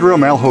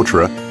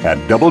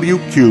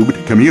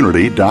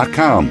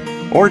sandramalhotra@wcubedcommunity.com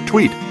or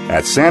tweet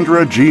at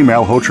Sandra G.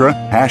 Malhotra,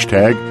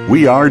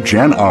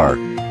 #WeAreGenR.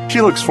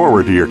 She looks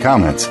forward to your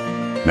comments.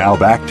 Now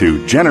back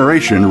to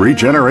Generation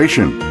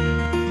Regeneration.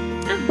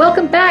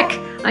 Welcome back.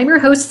 I'm your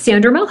host,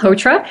 Sandra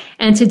Malhotra,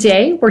 and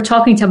today we're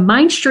talking to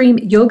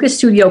Mindstream Yoga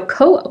Studio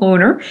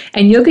co-owner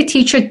and yoga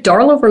teacher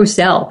Darla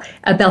Roselle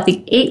about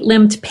the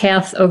 8-limbed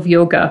path of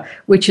yoga,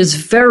 which is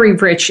very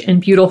rich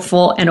and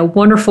beautiful and a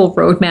wonderful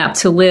roadmap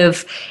to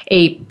live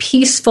a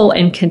peaceful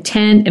and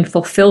content and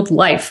fulfilled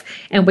life.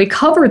 And we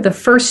covered the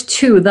first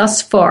 2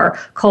 thus far,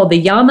 called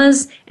the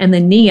yamas and the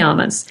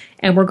niyamas.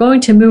 And we're going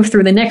to move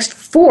through the next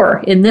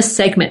 4 in this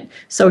segment.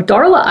 So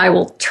Darla, I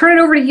will turn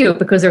it over to you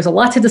because there's a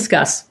lot to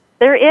discuss.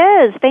 There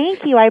is.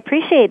 Thank you. I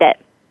appreciate it.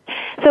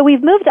 So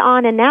we've moved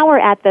on, and now we're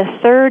at the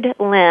 3rd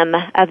limb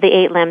of the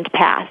 8-limbed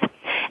path.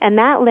 And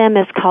that limb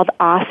is called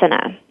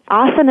asana.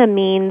 Asana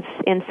means,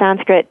 in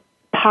Sanskrit,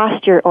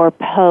 posture or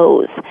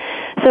pose.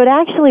 So it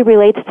actually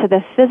relates to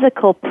the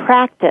physical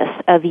practice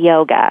of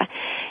yoga.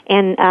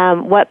 And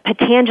what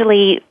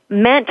Patanjali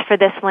meant for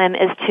this limb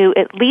is to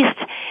at least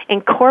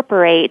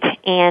incorporate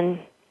and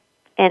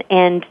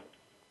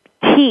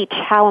teach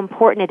how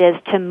important it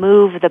is to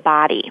move the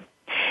body.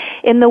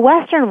 In the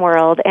Western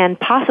world, and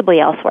possibly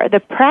elsewhere, the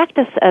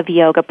practice of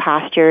yoga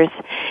postures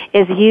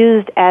is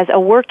used as a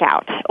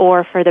workout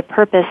or for the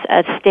purpose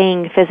of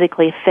staying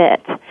physically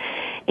fit.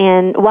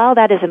 And while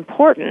that is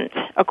important,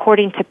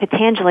 according to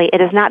Patanjali,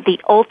 it is not the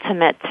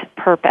ultimate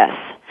purpose.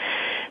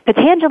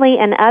 Patanjali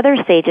and other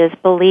sages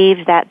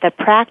believe that the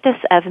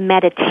practice of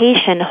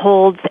meditation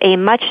holds a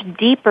much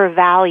deeper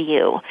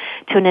value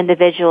to an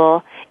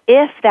individual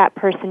if that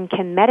person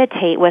can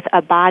meditate with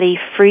a body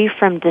free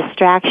from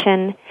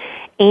distraction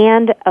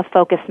and a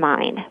focused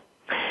mind.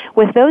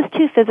 With those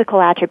 2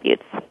 physical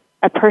attributes,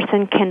 a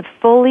person can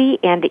fully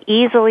and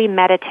easily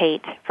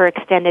meditate for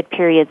extended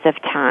periods of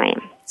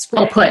time.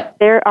 Well put.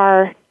 There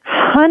are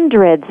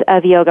hundreds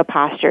of yoga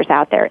postures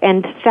out there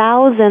and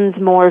thousands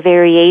more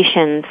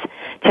variations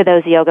to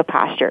those yoga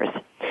postures.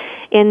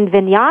 In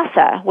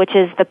vinyasa, which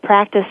is the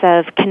practice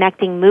of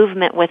connecting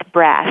movement with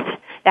breath,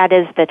 that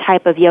is the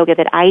type of yoga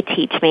that I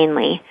teach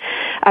mainly,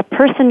 a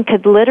person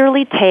could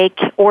literally take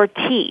or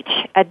teach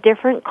a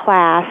different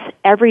class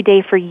every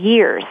day for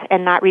years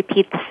and not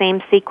repeat the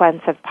same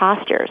sequence of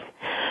postures.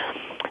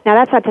 Now,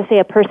 that's not to say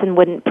a person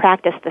wouldn't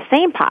practice the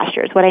same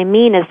postures. What I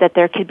mean is that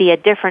there could be a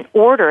different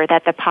order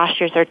that the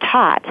postures are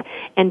taught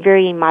and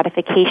varying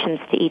modifications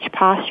to each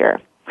posture.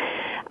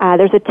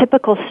 There's a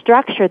typical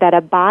structure that a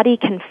body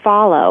can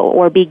follow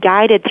or be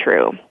guided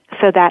through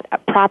so that a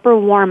proper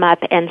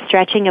warm-up and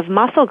stretching of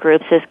muscle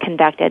groups is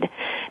conducted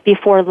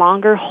before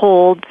longer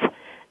holds,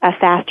 a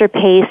faster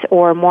pace,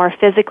 or more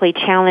physically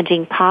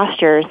challenging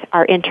postures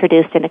are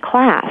introduced in a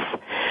class.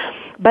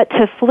 But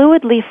to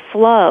fluidly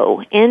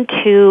flow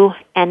into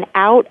and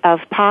out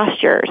of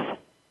postures,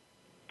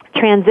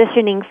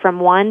 transitioning from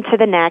one to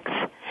the next,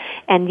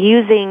 and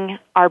using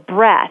our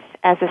breath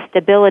as a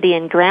stability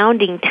and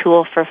grounding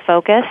tool for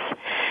focus,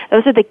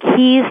 those are the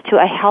keys to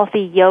a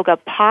healthy yoga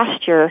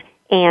posture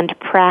and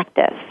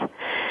practice.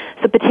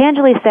 So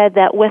Patanjali said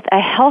that with a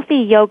healthy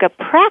yoga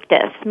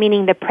practice,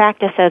 meaning the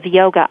practice of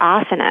yoga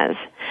asanas,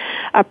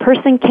 a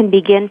person can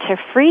begin to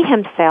free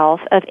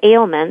himself of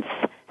ailments,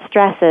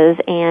 stresses,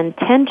 and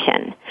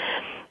tension.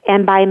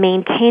 And by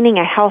maintaining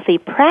a healthy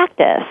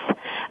practice,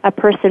 a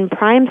person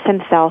primes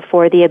himself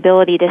for the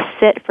ability to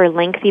sit for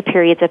lengthy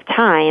periods of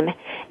time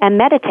and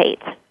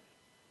meditate.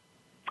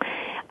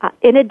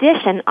 In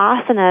addition,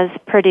 asanas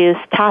produce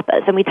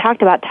tapas, and we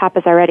talked about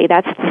tapas already.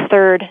 That's the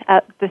third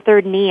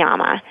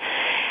niyama.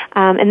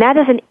 And that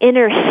is an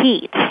inner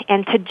heat.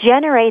 And to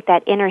generate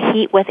that inner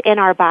heat within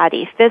our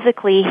body,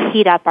 physically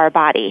heat up our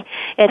body,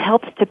 it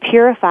helps to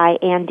purify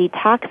and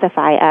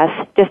detoxify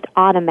us just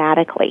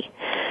automatically.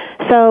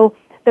 So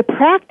the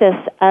practice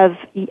of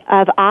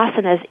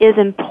asanas is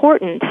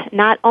important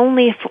not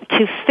only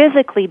to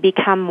physically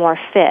become more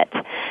fit,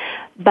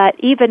 but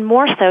even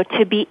more so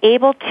to be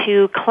able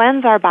to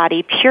cleanse our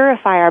body,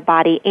 purify our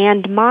body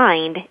and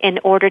mind in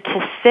order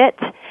to sit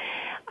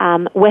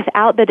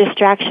without the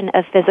distraction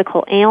of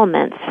physical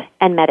ailments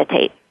and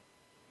meditate.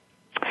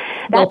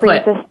 that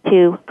brings us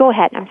to, go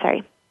ahead, I'm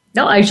sorry.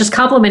 No, I was just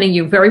complimenting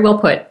you. Very well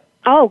put.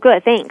 Oh,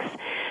 good, thanks.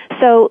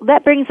 So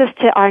that brings us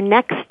to our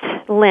next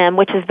limb,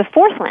 which is the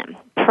fourth limb,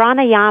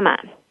 pranayama,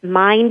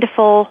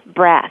 mindful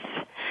breath.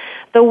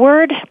 The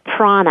word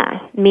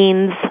prana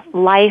means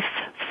life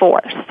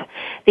force,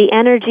 the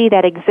energy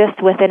that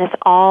exists within us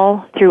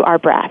all through our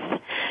breath.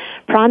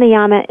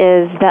 Pranayama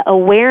is the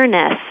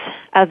awareness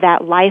of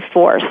that life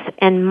force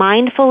and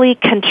mindfully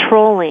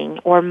controlling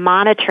or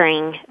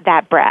monitoring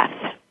that breath.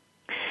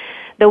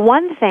 The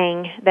one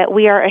thing that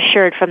we are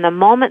assured from the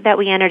moment that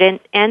we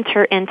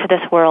enter into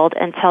this world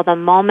until the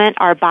moment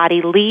our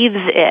body leaves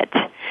it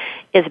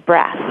is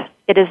breath.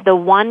 It is the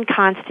one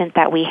constant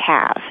that we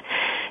have.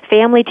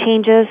 Family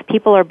changes,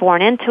 people are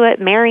born into it,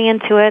 marry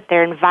into it,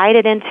 they're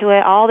invited into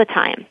it all the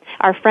time.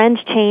 Our friends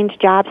change,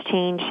 jobs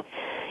change,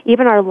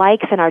 even our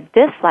likes and our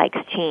dislikes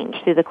change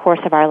through the course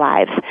of our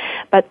lives.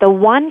 But the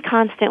one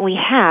constant we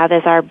have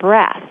is our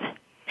breath.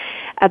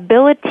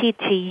 Ability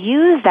to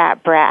use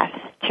that breath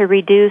to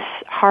reduce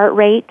heart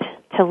rate,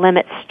 to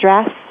limit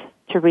stress,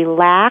 to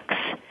relax,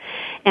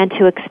 and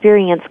to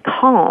experience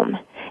calm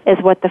is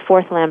what the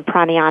fourth limb,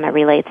 pranayama,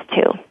 relates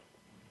to.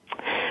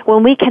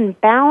 When we can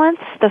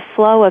balance the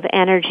flow of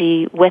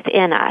energy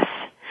within us,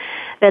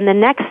 then the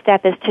next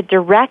step is to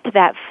direct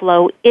that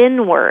flow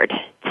inward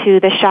to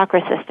the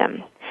chakra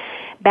system.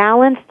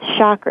 Balanced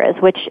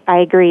chakras, which I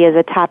agree is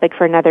a topic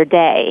for another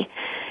day,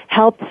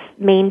 helps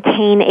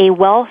maintain a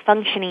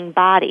well-functioning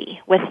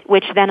body,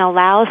 which then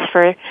allows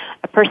for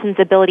a person's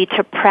ability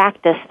to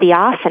practice the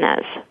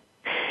asanas.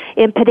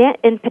 In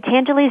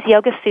Patanjali's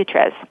Yoga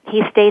Sutras,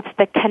 he states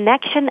the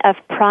connection of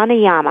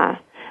pranayama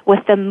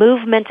with the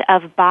movement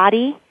of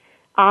body,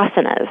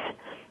 asanas,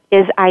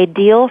 is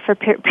ideal for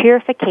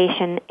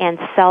purification and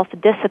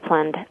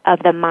self-discipline of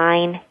the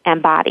mind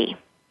and body.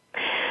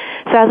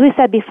 So as we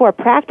said before,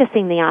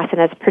 practicing the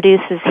asanas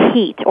produces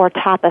heat or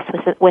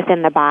tapas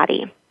within the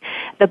body.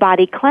 The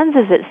body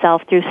cleanses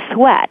itself through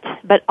sweat,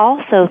 but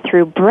also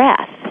through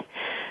breath.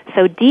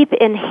 So deep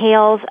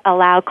inhales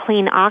allow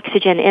clean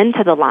oxygen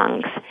into the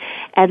lungs,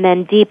 and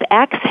then deep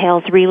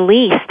exhales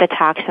release the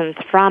toxins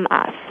from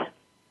us.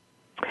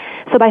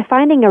 So by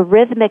finding a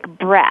rhythmic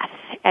breath,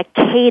 a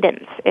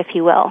cadence, if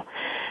you will,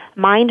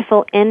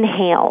 mindful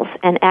inhales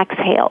and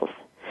exhales,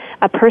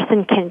 a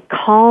person can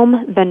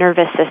calm the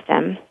nervous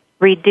system,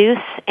 reduce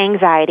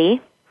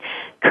anxiety,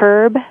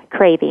 curb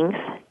cravings,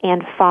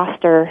 and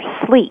foster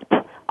sleep.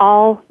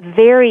 All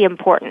very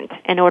important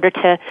in order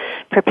to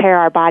prepare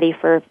our body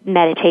for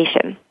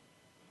meditation.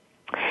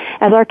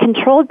 As our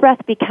controlled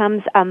breath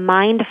becomes a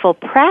mindful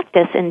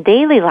practice in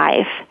daily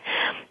life,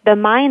 the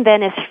mind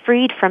then is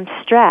freed from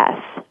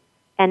stress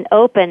and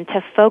open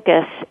to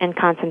focus and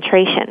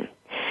concentration.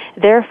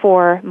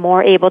 Therefore,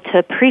 more able to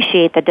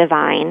appreciate the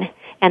divine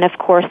and, of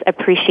course,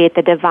 appreciate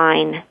the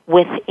divine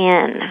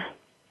within.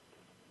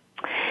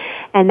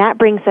 And that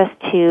brings us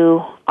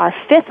to our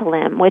fifth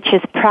limb, which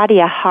is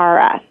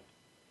pratyahara.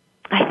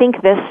 I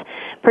think this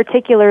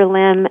particular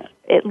limb,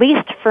 at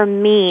least for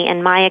me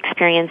and my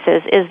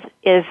experiences,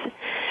 is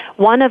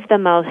one of the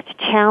most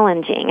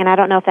challenging. And I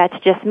don't know if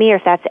that's just me or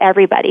if that's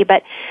everybody,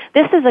 but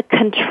this is a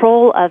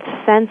control of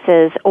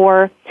senses,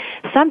 or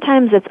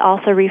sometimes it's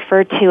also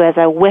referred to as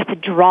a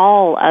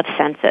withdrawal of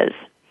senses.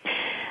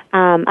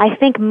 I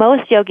think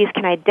most yogis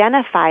can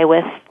identify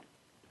with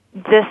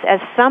this as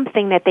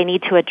something that they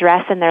need to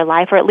address in their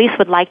life, or at least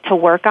would like to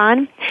work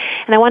on.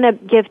 And I want to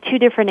give two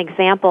different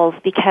examples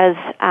because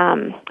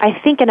I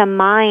think in a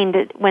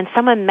mind, when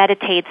someone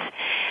meditates,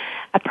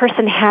 a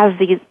person has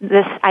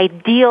this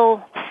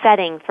ideal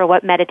setting for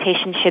what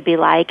meditation should be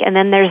like, and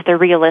then there's the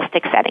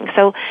realistic setting.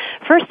 So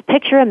first,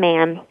 picture a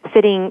man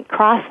sitting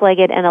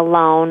cross-legged and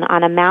alone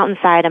on a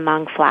mountainside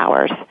among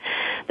flowers.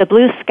 The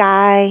blue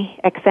sky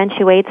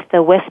accentuates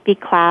the wispy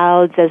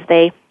clouds as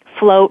they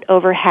float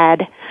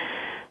overhead.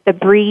 The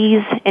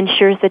breeze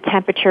ensures the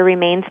temperature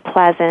remains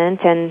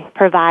pleasant and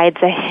provides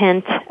a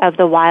hint of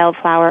the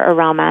wildflower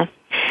aroma.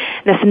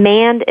 This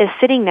man is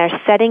sitting there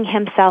setting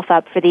himself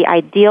up for the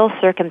ideal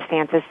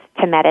circumstances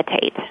to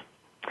meditate.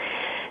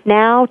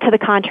 Now, to the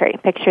contrary,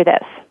 picture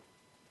this.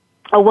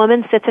 A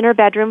woman sits in her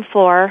bedroom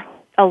floor,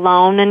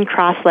 alone and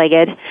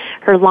cross-legged.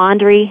 Her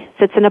laundry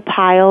sits in a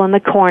pile in the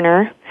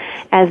corner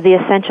as the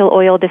essential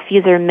oil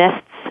diffuser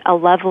mists a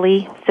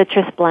lovely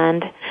citrus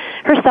blend.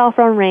 Her cell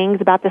phone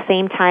rings about the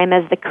same time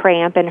as the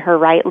cramp in her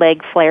right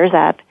leg flares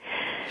up.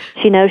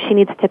 She knows she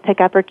needs to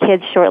pick up her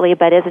kids shortly,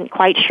 but isn't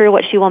quite sure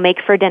what she will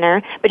make for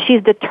dinner. But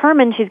she's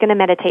determined she's going to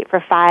meditate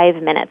for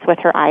 5 minutes with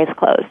her eyes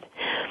closed.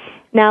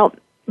 Now,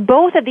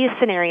 both of these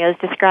scenarios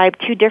describe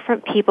two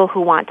different people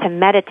who want to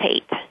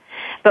meditate.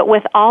 But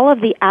with all of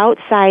the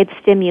outside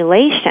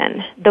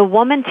stimulation, the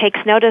woman takes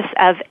notice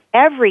of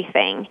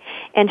everything,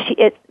 and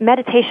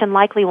meditation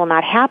likely will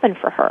not happen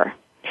for her.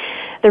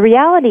 The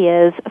reality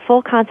is,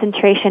 full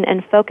concentration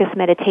and focused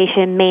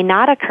meditation may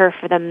not occur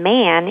for the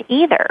man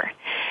either.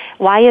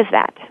 Why is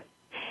that?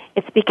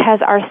 It's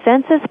because our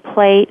senses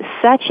play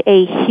such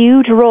a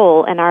huge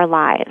role in our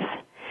lives.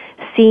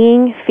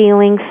 Seeing,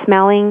 feeling,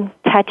 smelling,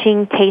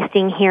 touching,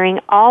 tasting, hearing,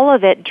 all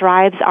of it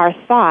drives our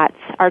thoughts,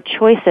 our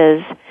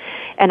choices,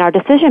 and our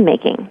decision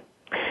making.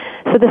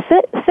 So the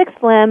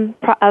sixth limb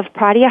of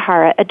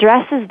pratyahara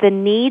addresses the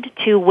need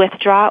to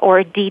withdraw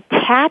or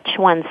detach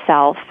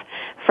oneself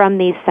from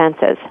these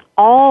senses,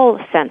 all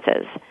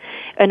senses,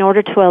 in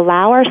order to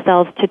allow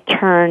ourselves to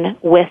turn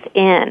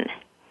within.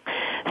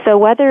 So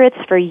whether it's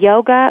for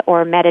yoga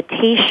or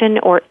meditation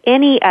or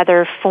any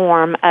other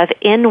form of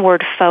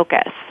inward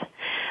focus,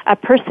 a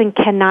person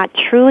cannot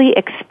truly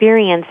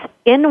experience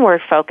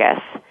inward focus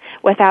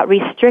without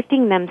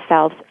restricting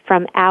themselves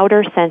from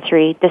outer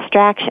sensory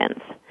distractions.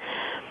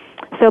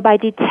 So by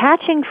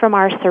detaching from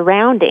our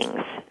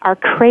surroundings, our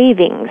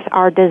cravings,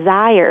 our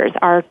desires,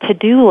 our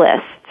to-do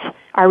lists,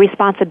 our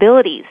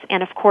responsibilities,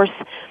 and of course,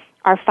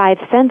 our five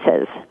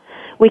senses,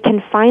 we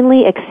can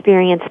finally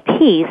experience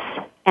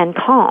peace and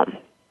calm.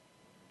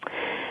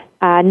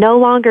 No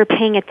longer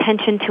paying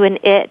attention to an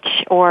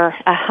itch or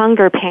a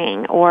hunger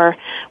pang or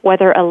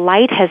whether a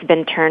light has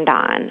been turned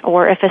on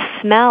or if a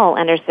smell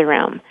enters the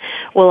room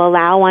will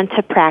allow one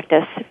to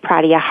practice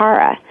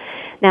pratyahara.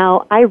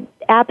 Now, I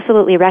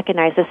absolutely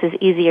recognize this is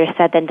easier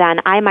said than done.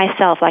 I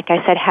myself, like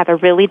I said, have a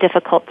really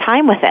difficult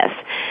time with this.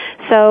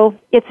 So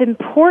it's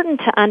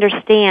important to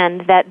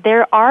understand that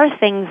there are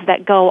things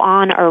that go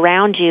on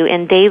around you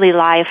in daily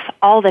life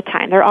all the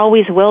time. There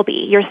always will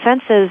be. Your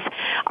senses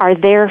are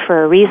there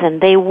for a reason.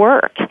 They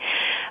work.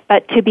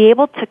 But to be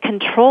able to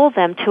control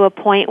them to a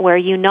point where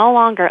you no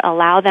longer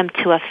allow them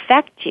to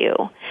affect you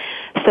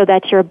so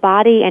that your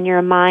body and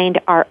your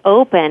mind are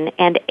open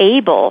and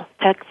able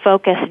to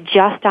focus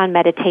just on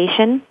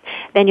meditation,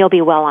 then you'll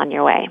be well on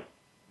your way.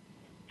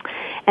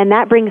 And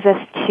that brings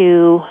us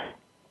to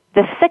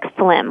the sixth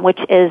limb, which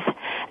is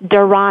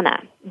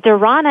dharana.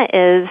 Dharana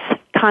is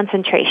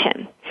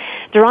concentration.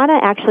 Dharana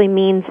actually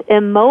means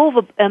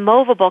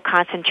immovable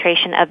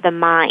concentration of the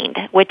mind,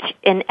 which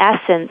in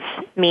essence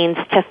means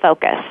to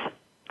focus.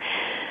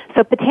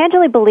 So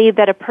Patanjali believed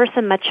that a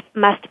person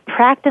must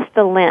practice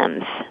the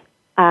limbs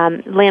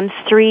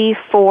 3,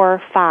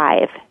 4,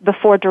 5,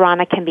 before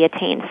dharana can be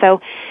attained.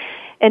 So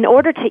in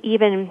order to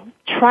even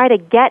try to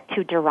get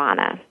to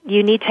dharana,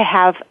 you need to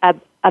have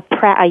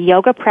a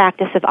yoga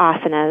practice of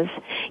asanas,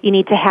 you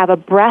need to have a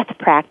breath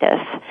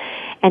practice,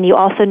 and you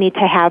also need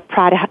to have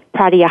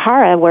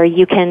pratyahara where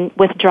you can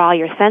withdraw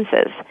your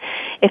senses.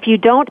 If you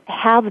don't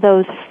have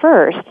those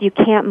first, you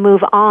can't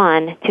move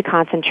on to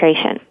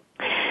concentration.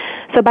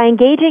 So by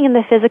engaging in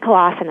the physical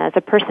asanas,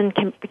 a person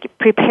can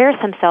prepare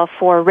himself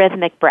for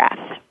rhythmic breath.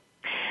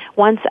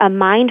 Once a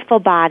mindful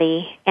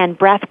body and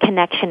breath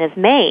connection is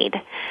made,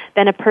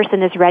 then a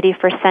person is ready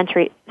for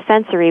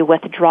sensory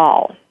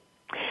withdrawal.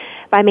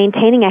 By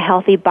maintaining a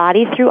healthy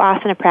body through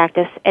asana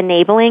practice,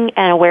 enabling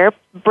an aware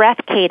breath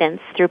cadence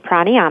through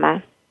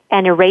pranayama,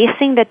 and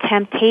erasing the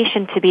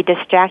temptation to be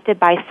distracted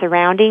by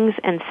surroundings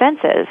and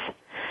senses,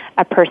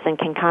 a person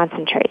can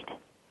concentrate.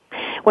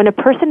 When a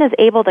person is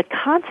able to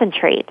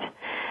concentrate,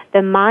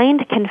 the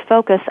mind can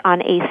focus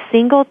on a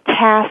single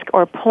task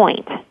or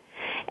point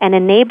and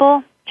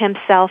enable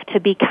himself to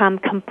become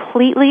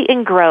completely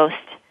engrossed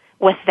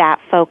with that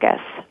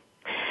focus.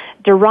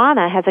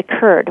 Dharana has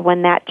occurred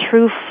when that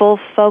true full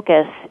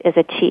focus is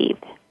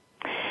achieved.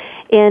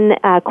 In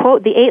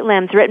quote, The Eight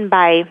Limbs, written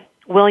by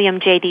William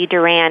J.D.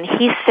 Duran,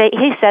 he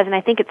says, and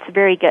I think it's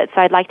very good,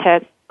 so I'd like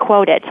to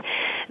quote it,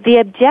 "The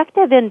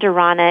objective in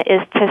dharana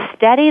is to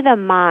steady the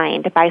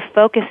mind by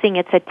focusing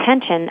its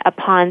attention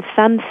upon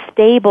some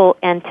stable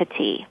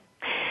entity.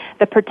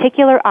 The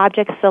particular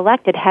object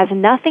selected has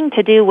nothing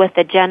to do with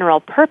the general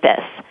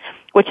purpose,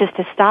 which is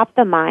to stop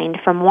the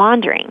mind from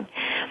wandering."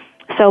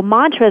 So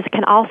mantras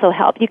can also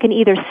help. You can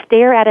either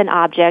stare at an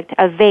object,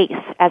 a vase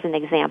as an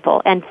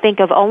example, and think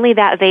of only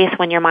that vase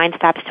when your mind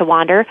stops to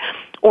wander,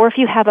 or if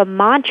you have a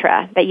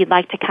mantra that you'd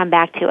like to come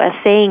back to, a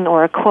saying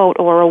or a quote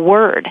or a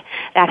word,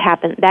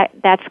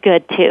 that's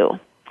good too.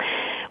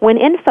 When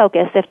in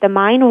focus, if the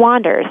mind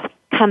wanders,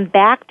 come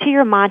back to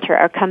your mantra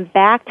or come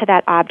back to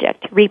that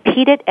object.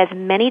 Repeat it as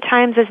many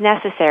times as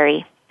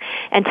necessary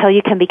until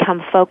you can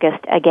become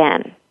focused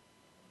again.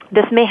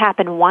 This may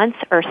happen once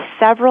or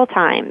several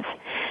times.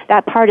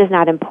 That part is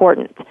not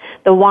important.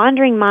 The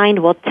wandering mind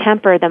will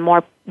temper the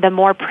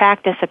more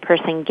practice a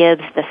person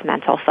gives this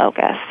mental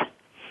focus.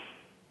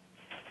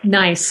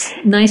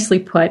 Nicely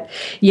put.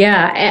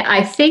 Yeah,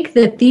 I think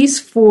that these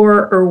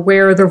four are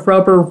where the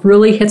rubber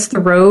really hits the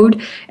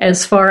road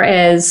as far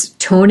as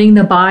toning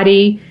the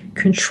body,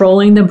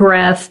 controlling the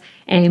breath,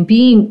 and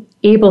being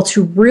able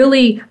to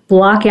really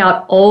block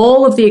out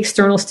all of the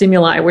external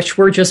stimuli, which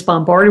we're just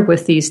bombarded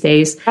with these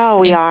days. Oh,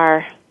 we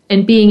are.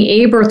 And being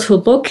able to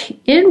look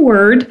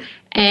inward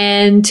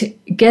and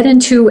get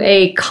into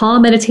a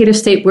calm meditative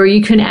state where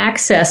you can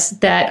access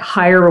that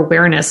higher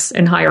awareness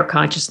and higher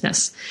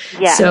consciousness.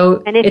 Yeah.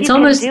 So and if you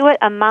can do it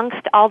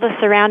amongst all the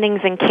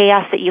surroundings and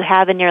chaos that you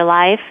have in your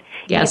life,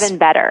 yes, even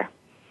better.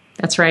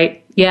 That's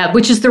right. Yeah,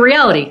 which is the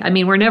reality. I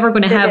mean, we're never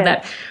going to have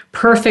that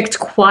perfect,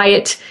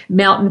 quiet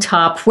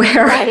mountaintop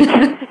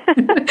where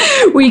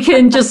we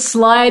can just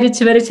slide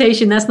into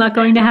meditation. That's not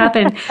going to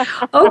happen.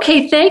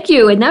 Okay, thank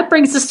you. And that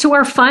brings us to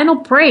our final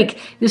break.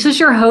 This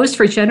is your host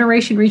for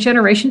Generation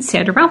Regeneration,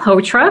 Sandra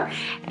Malhotra.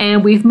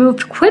 And we've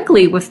moved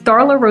quickly with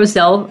Darla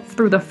Roselle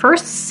through the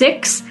first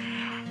 6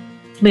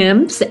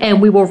 limbs,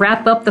 and we will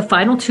wrap up the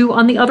final 2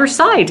 on the other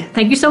side.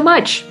 Thank you so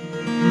much.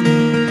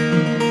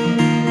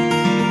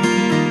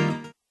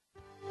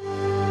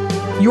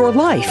 Your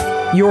life,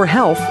 your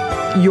health,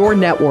 your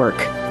network.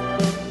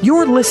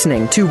 You're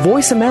listening to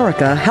Voice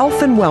America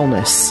Health and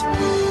Wellness.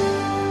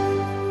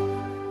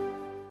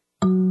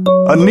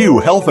 A new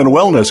health and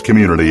wellness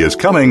community is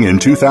coming in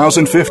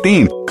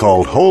 2015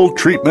 called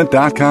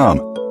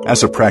WholeTreatment.com.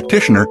 As a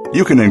practitioner,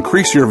 you can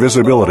increase your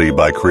visibility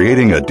by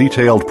creating a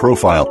detailed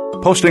profile,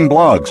 posting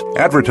blogs,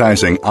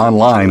 advertising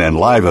online and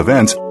live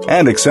events,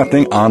 and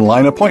accepting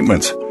online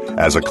appointments.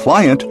 As a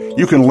client,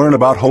 you can learn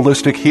about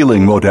holistic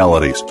healing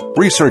modalities,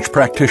 research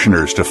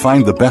practitioners to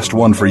find the best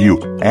one for you,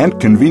 and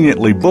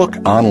conveniently book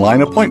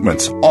online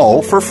appointments,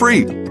 all for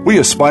free. We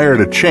aspire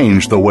to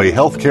change the way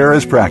healthcare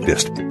is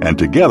practiced, and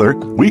together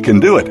we can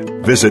do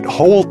it. Visit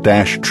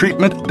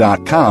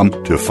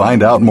whole-treatment.com to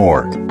find out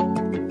more.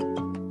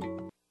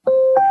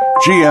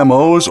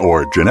 GMOs,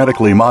 or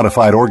genetically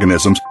modified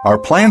organisms, are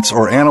plants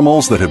or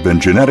animals that have been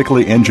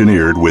genetically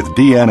engineered with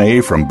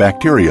DNA from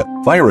bacteria,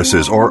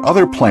 viruses, or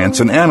other plants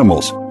and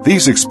animals.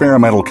 These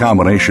experimental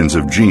combinations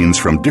of genes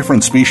from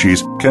different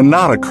species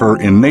cannot occur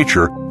in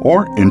nature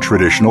or in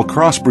traditional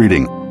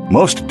crossbreeding.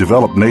 Most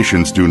developed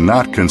nations do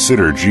not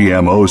consider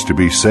GMOs to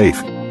be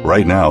safe.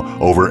 Right now,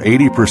 over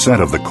 80%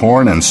 of the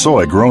corn and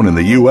soy grown in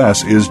the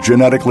U.S. is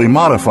genetically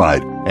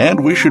modified,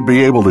 and we should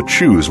be able to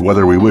choose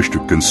whether we wish to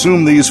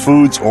consume these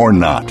foods or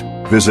not.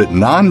 Visit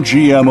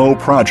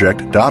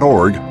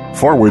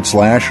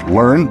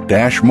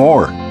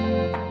nongmoproject.org/learn-more.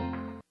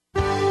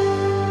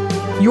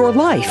 Your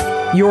life,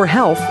 your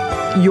health,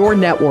 your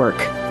network.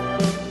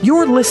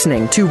 You're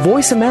listening to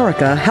Voice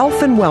America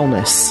Health and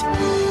Wellness.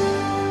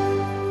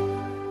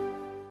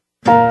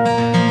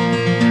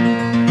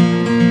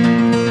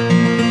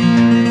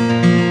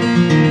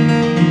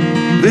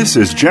 This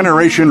is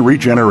Generation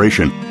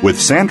Regeneration with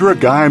Sandra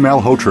Guy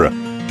Malhotra.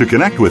 To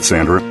connect with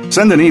Sandra,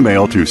 send an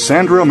email to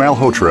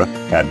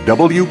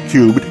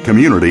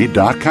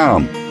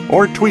sandramalhotra@wcubedcommunity.com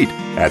or tweet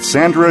at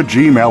Sandra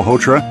G.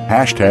 Malhotra,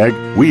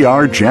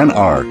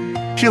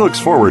 #WeAreGenR. She looks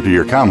forward to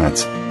your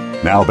comments.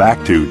 Now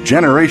back to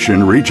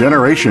Generation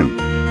Regeneration.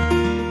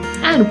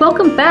 And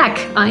welcome back.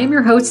 I am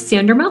your host,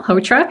 Sandra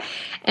Malhotra,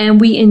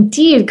 and we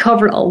indeed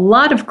covered a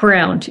lot of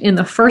ground in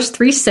the first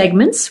 3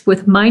 segments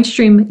with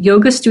Mindstream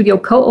Yoga Studio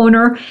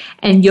co-owner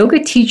and yoga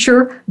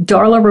teacher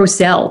Darla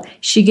Roselle.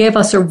 She gave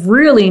us a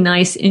really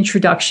nice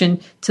introduction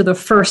to the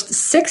first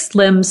 6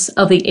 limbs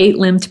of the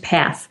 8-limbed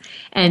path.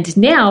 And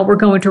now we're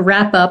going to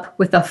wrap up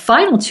with the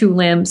final 2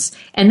 limbs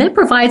and then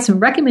provide some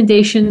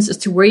recommendations as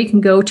to where you can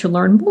go to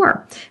learn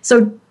more.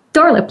 So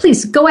Darla,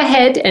 please go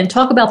ahead and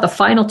talk about the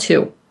final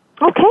 2.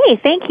 Okay,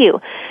 thank you.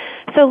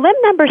 So limb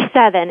number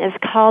 7 is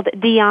called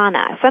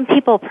dhyana. Some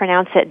people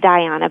pronounce it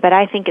dhyana, but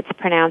I think it's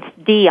pronounced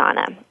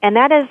dhyana. And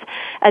that is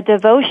a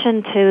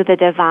devotion to the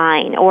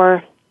divine,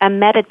 or a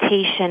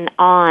meditation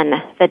on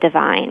the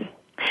divine.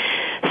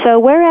 So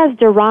whereas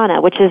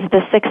dharana, which is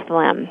the 6th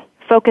limb,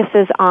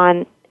 focuses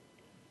on,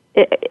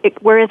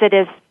 whereas it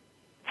is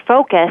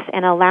focus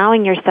and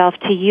allowing yourself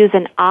to use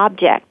an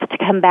object to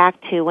come back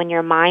to when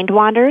your mind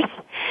wanders,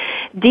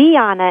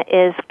 dhyana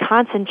is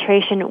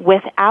concentration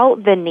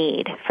without the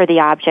need for the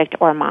object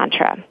or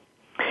mantra.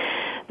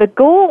 The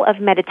goal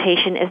of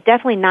meditation is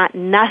definitely not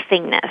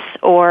nothingness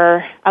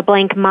or a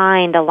blank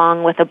mind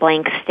along with a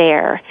blank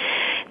stare.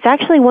 It's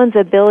actually one's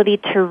ability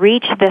to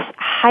reach this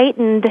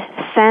heightened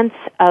sense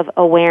of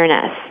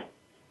awareness.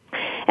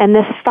 And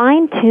this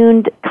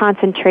fine-tuned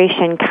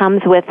concentration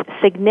comes with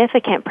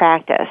significant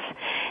practice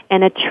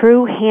and a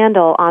true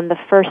handle on the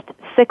first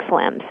 6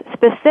 limbs,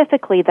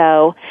 specifically,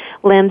 though,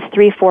 limbs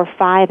 3, 4,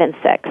 5, and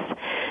 6.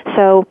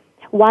 So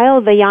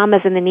while the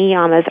yamas and the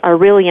niyamas are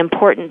really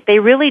important, they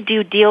really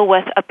do deal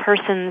with a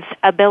person's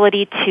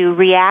ability to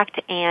react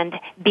and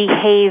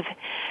behave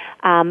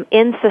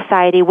in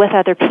society with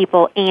other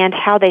people and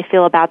how they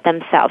feel about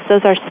themselves.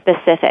 Those are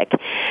specific.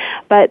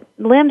 But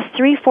limbs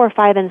 3, 4,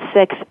 5, and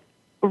 6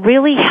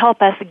 really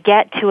help us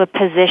get to a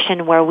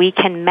position where we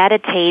can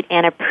meditate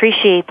and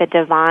appreciate the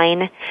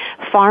divine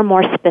far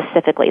more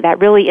specifically. That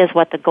really is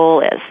what the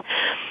goal is.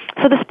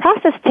 So this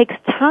process takes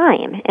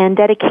time and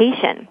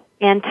dedication,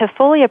 and to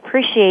fully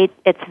appreciate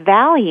its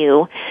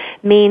value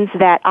means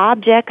that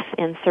objects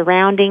and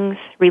surroundings,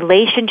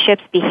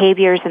 relationships,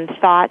 behaviors, and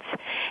thoughts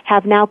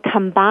have now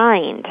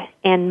combined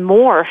and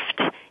morphed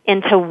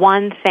into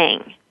one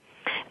thing: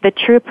 the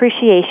true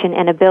appreciation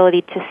and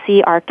ability to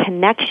see our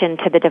connection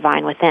to the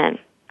divine within.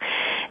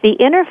 The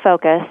inner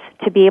focus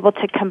to be able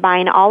to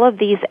combine all of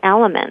these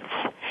elements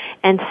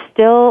and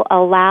still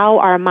allow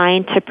our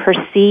mind to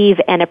perceive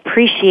and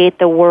appreciate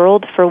the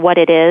world for what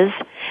it is,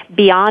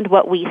 beyond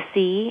what we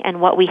see and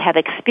what we have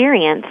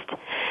experienced,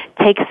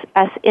 takes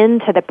us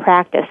into the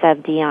practice of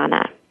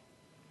dhyana.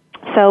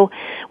 So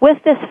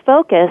with this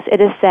focus,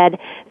 it is said,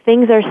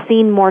 things are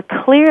seen more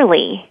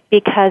clearly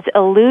because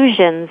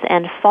illusions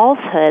and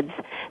falsehoods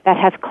that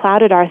have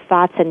clouded our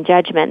thoughts and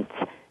judgments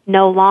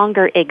no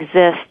longer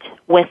exist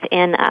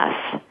within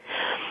us.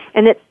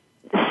 And it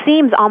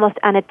seems almost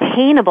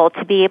unattainable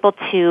to be able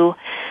to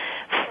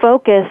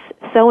focus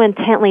so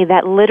intently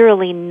that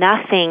literally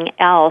nothing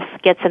else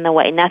gets in the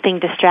way, nothing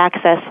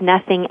distracts us,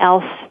 nothing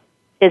else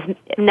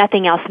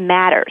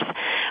matters.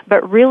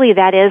 But really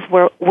that is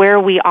where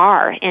we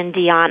are in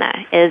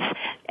dhyana, is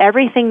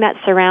everything that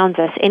surrounds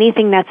us,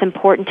 anything that's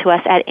important to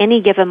us at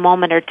any given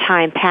moment or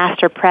time,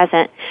 past or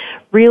present,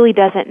 really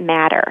doesn't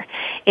matter.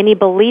 Any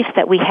beliefs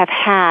that we have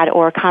had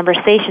or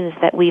conversations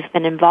that we've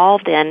been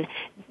involved in,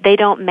 they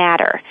don't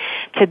matter.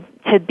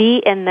 To be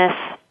in this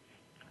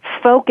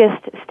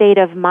focused state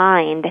of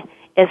mind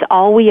is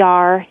all we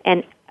are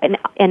and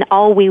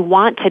all we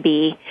want to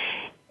be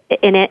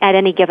at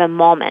any given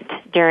moment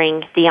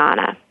during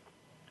dhyana.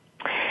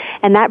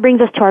 And that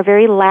brings us to our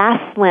very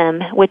last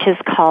limb, which is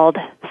called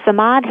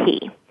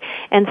samadhi.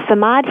 And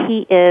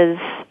samadhi is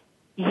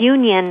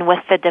union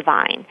with the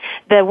divine.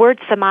 The word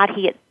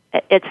samadhi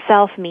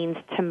itself means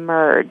to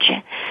merge.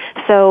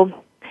 So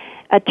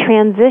a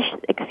transcendence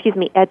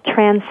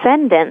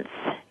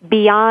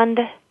beyond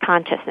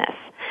consciousness.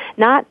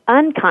 Not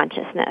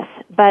unconsciousness,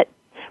 but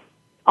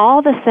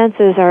all the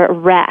senses are at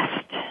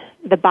rest.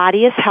 The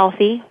body is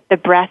healthy, the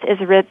breath is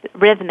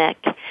rhythmic,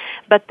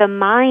 but the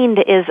mind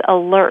is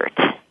alert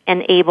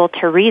and able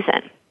to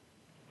reason.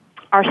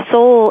 Our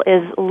soul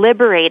is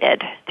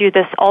liberated through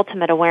this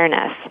ultimate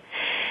awareness,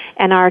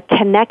 and our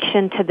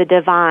connection to the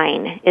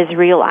divine is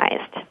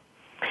realized.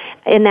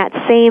 In that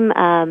same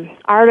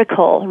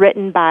article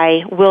written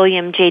by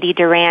William J.D.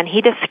 Duran,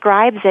 he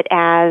describes it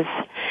as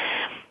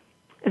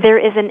there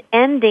is an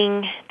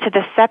ending to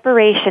the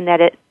separation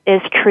that it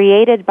is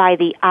created by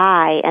the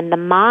I and the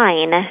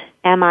mine,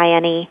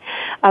 M-I-N-E,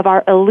 of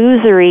our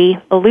illusory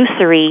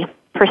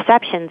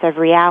perceptions of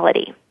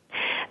reality.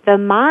 The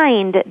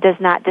mind does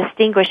not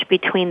distinguish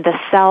between the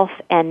self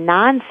and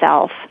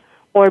non-self,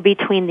 or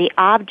between the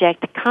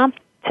object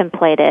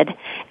contemplated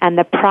and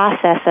the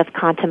process of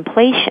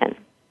contemplation.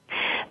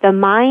 The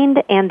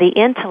mind and the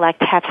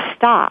intellect have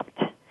stopped,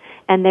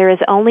 and there is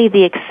only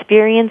the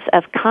experience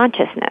of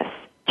consciousness,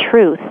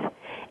 truth,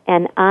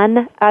 and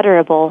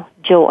unutterable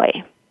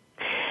joy.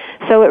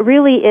 So it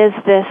really is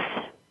this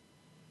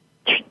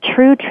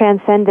true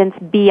transcendence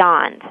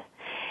beyond,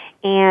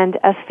 and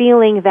a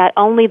feeling that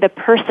only the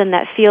person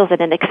that feels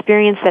it, an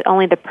experience that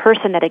only the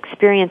person that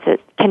experiences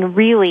it can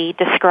really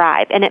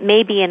describe. And it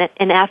may be an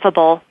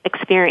ineffable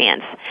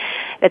experience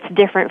that's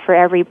different for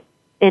every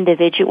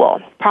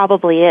individual,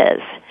 probably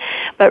is.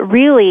 But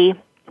really,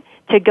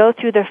 to go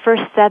through the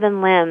first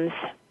 7 limbs,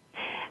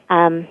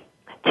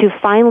 to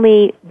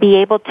finally be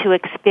able to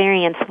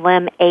experience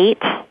limb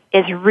 8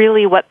 is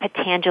really what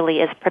Patanjali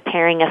is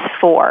preparing us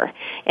for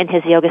in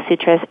his Yoga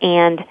Sutras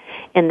and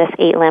in this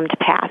 8-limbed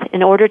path.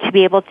 In order to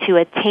be able to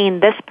attain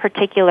this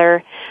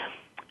particular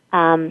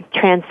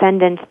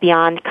transcendence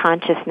beyond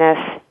consciousness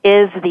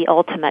is the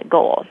ultimate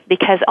goal,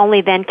 because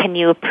only then can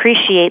you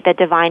appreciate the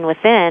divine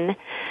within,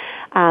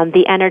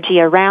 the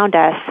energy around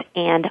us,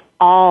 and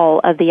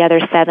all of the other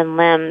 7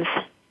 limbs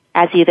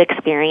as you've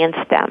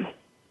experienced them.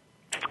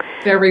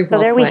 Very well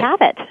So there put. we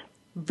have it.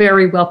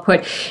 Very well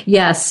put.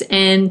 Yes,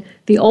 and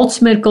the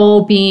ultimate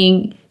goal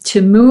being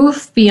to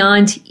move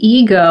beyond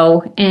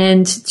ego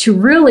and to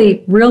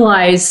really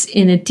realize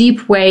in a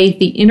deep way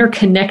the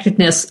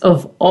interconnectedness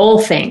of all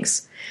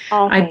things.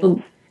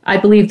 I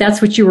believe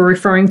that's what you were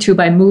referring to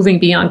by moving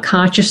beyond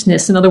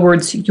consciousness. In other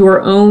words,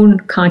 your own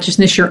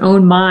consciousness, your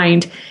own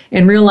mind,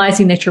 and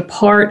realizing that you're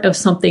part of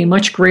something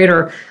much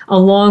greater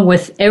along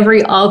with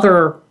every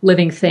other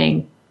living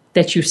thing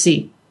that you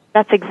see.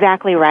 That's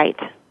exactly right.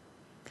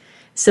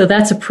 So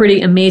that's a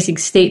pretty amazing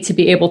state to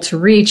be able to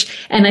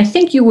reach. And I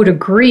think you would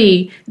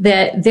agree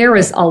that there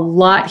is a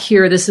lot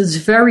here. This is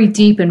very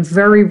deep and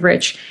very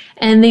rich.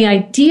 And the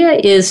idea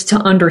is to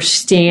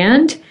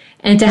understand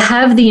and to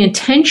have the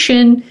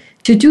intention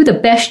to do the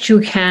best you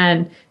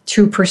can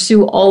to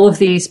pursue all of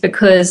these,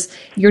 because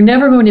you're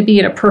never going to be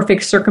in a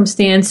perfect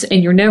circumstance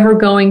and you're never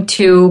going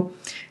to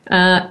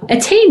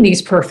attain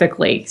these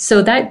perfectly.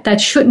 So that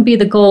shouldn't be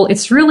the goal.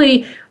 It's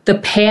really the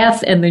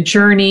path and the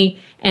journey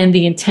and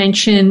the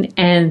intention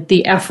and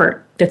the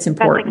effort that's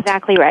important. That's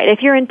exactly right.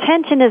 If your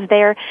intention is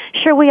there,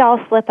 sure, we all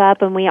slip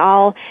up and we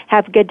all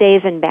have good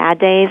days and bad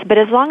days, but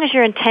as long as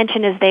your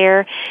intention is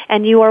there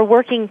and you are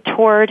working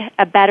toward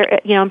a better,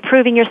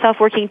 improving yourself,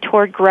 working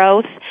toward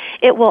growth,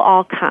 it will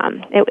all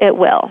come. It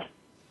will.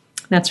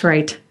 That's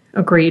right.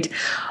 Agreed.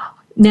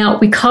 Now,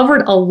 we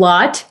covered a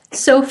lot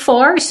so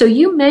far. So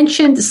you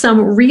mentioned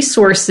some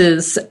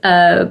resources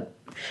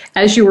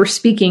as you were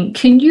speaking.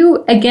 Can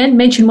you again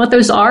mention what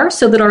those are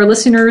so that our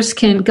listeners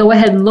can go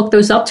ahead and look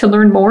those up to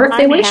learn more if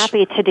they wish? I'm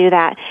happy to do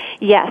that.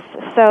 Yes.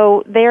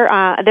 So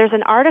there's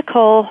an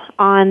article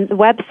on the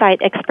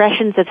website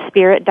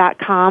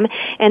expressionsofspirit.com,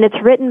 and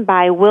it's written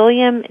by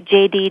William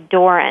J.D.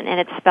 Doran, and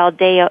it's spelled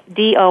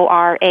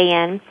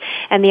D-O-R-A-N,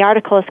 and the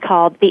article is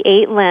called The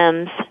 8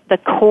 Limbs, the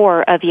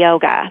Core of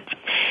Yoga.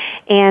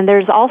 And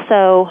there's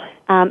also,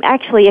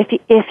 actually,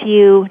 if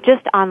you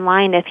just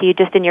online, if you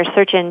just in your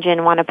search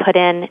engine want to put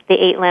in the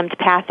 8-limbed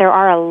path,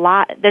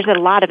 there's a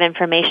lot of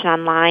information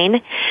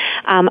online.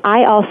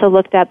 I also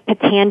looked up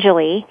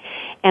Patanjali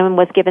and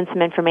was given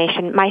some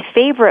information. My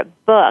favorite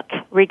book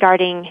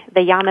regarding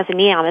the yamas and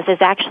niyamas is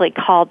actually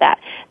called that,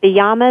 The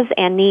Yamas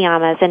and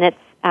Niyamas, and it's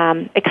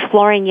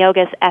Exploring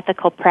Yoga's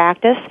Ethical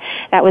Practice.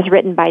 That was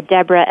written by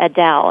Deborah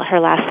Adele. Her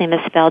last name is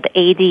spelled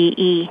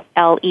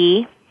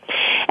A-D-E-L-E.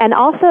 And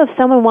also, if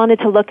someone wanted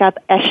to look up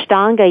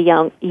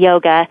Ashtanga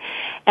Yoga,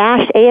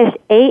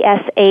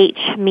 A-S-H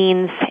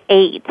means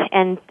 8,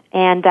 and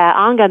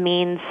Anga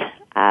means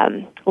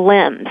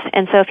limbs.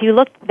 And so if you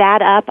look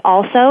that up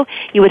also,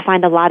 you would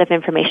find a lot of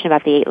information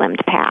about the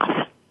 8-limbed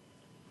path.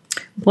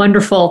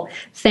 Wonderful.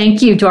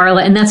 Thank you,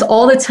 Darla. And that's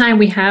all the time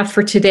we have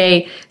for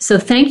today. So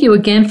thank you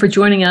again for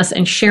joining us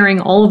and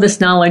sharing all of this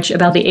knowledge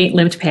about the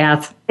 8-limbed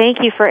path.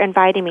 Thank you for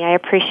inviting me. I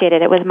appreciate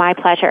it. It was my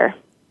pleasure.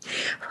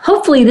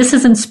 Hopefully this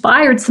has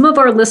inspired some of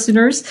our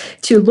listeners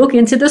to look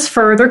into this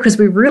further, because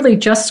we really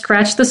just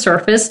scratched the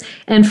surface,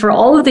 and for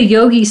all of the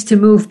yogis to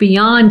move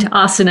beyond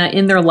asana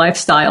in their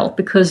lifestyle,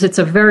 because it's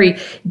a very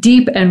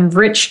deep and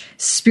rich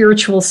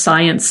spiritual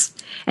science.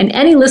 And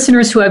any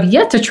listeners who have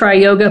yet to try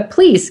yoga,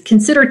 please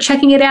consider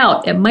checking it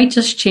out. It might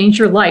just change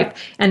your life.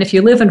 And if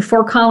you live in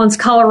Fort Collins,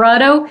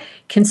 Colorado,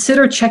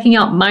 consider checking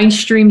out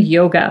Mindstream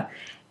Yoga.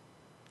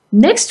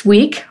 Next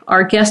week,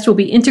 our guest will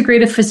be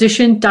integrative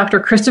physician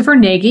Dr. Christopher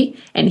Nagy,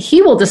 and he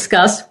will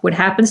discuss what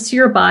happens to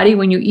your body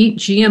when you eat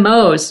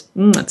GMOs.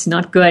 That's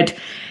not good.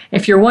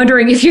 If you're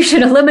wondering if you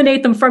should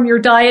eliminate them from your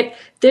diet,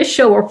 this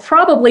show will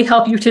probably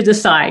help you to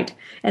decide.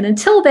 And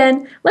until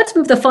then, let's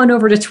move the fun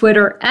over to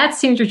Twitter at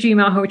Sandra G.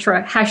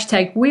 Malhotra,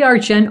 hashtag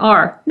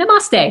WeAreGenR.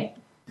 Namaste.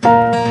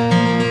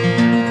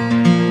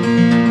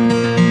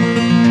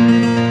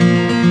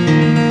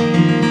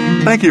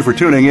 Thank you for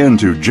tuning in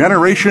to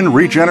Generation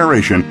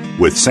Regeneration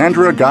with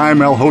Sandra Guy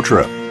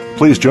Malhotra.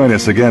 Please join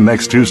us again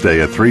next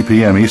Tuesday at 3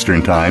 p.m.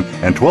 Eastern Time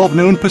and 12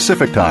 noon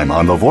Pacific Time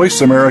on the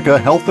Voice America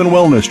Health and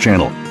Wellness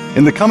Channel.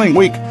 In the coming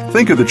week,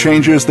 think of the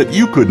changes that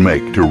you could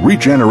make to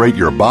regenerate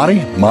your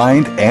body,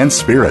 mind, and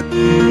spirit.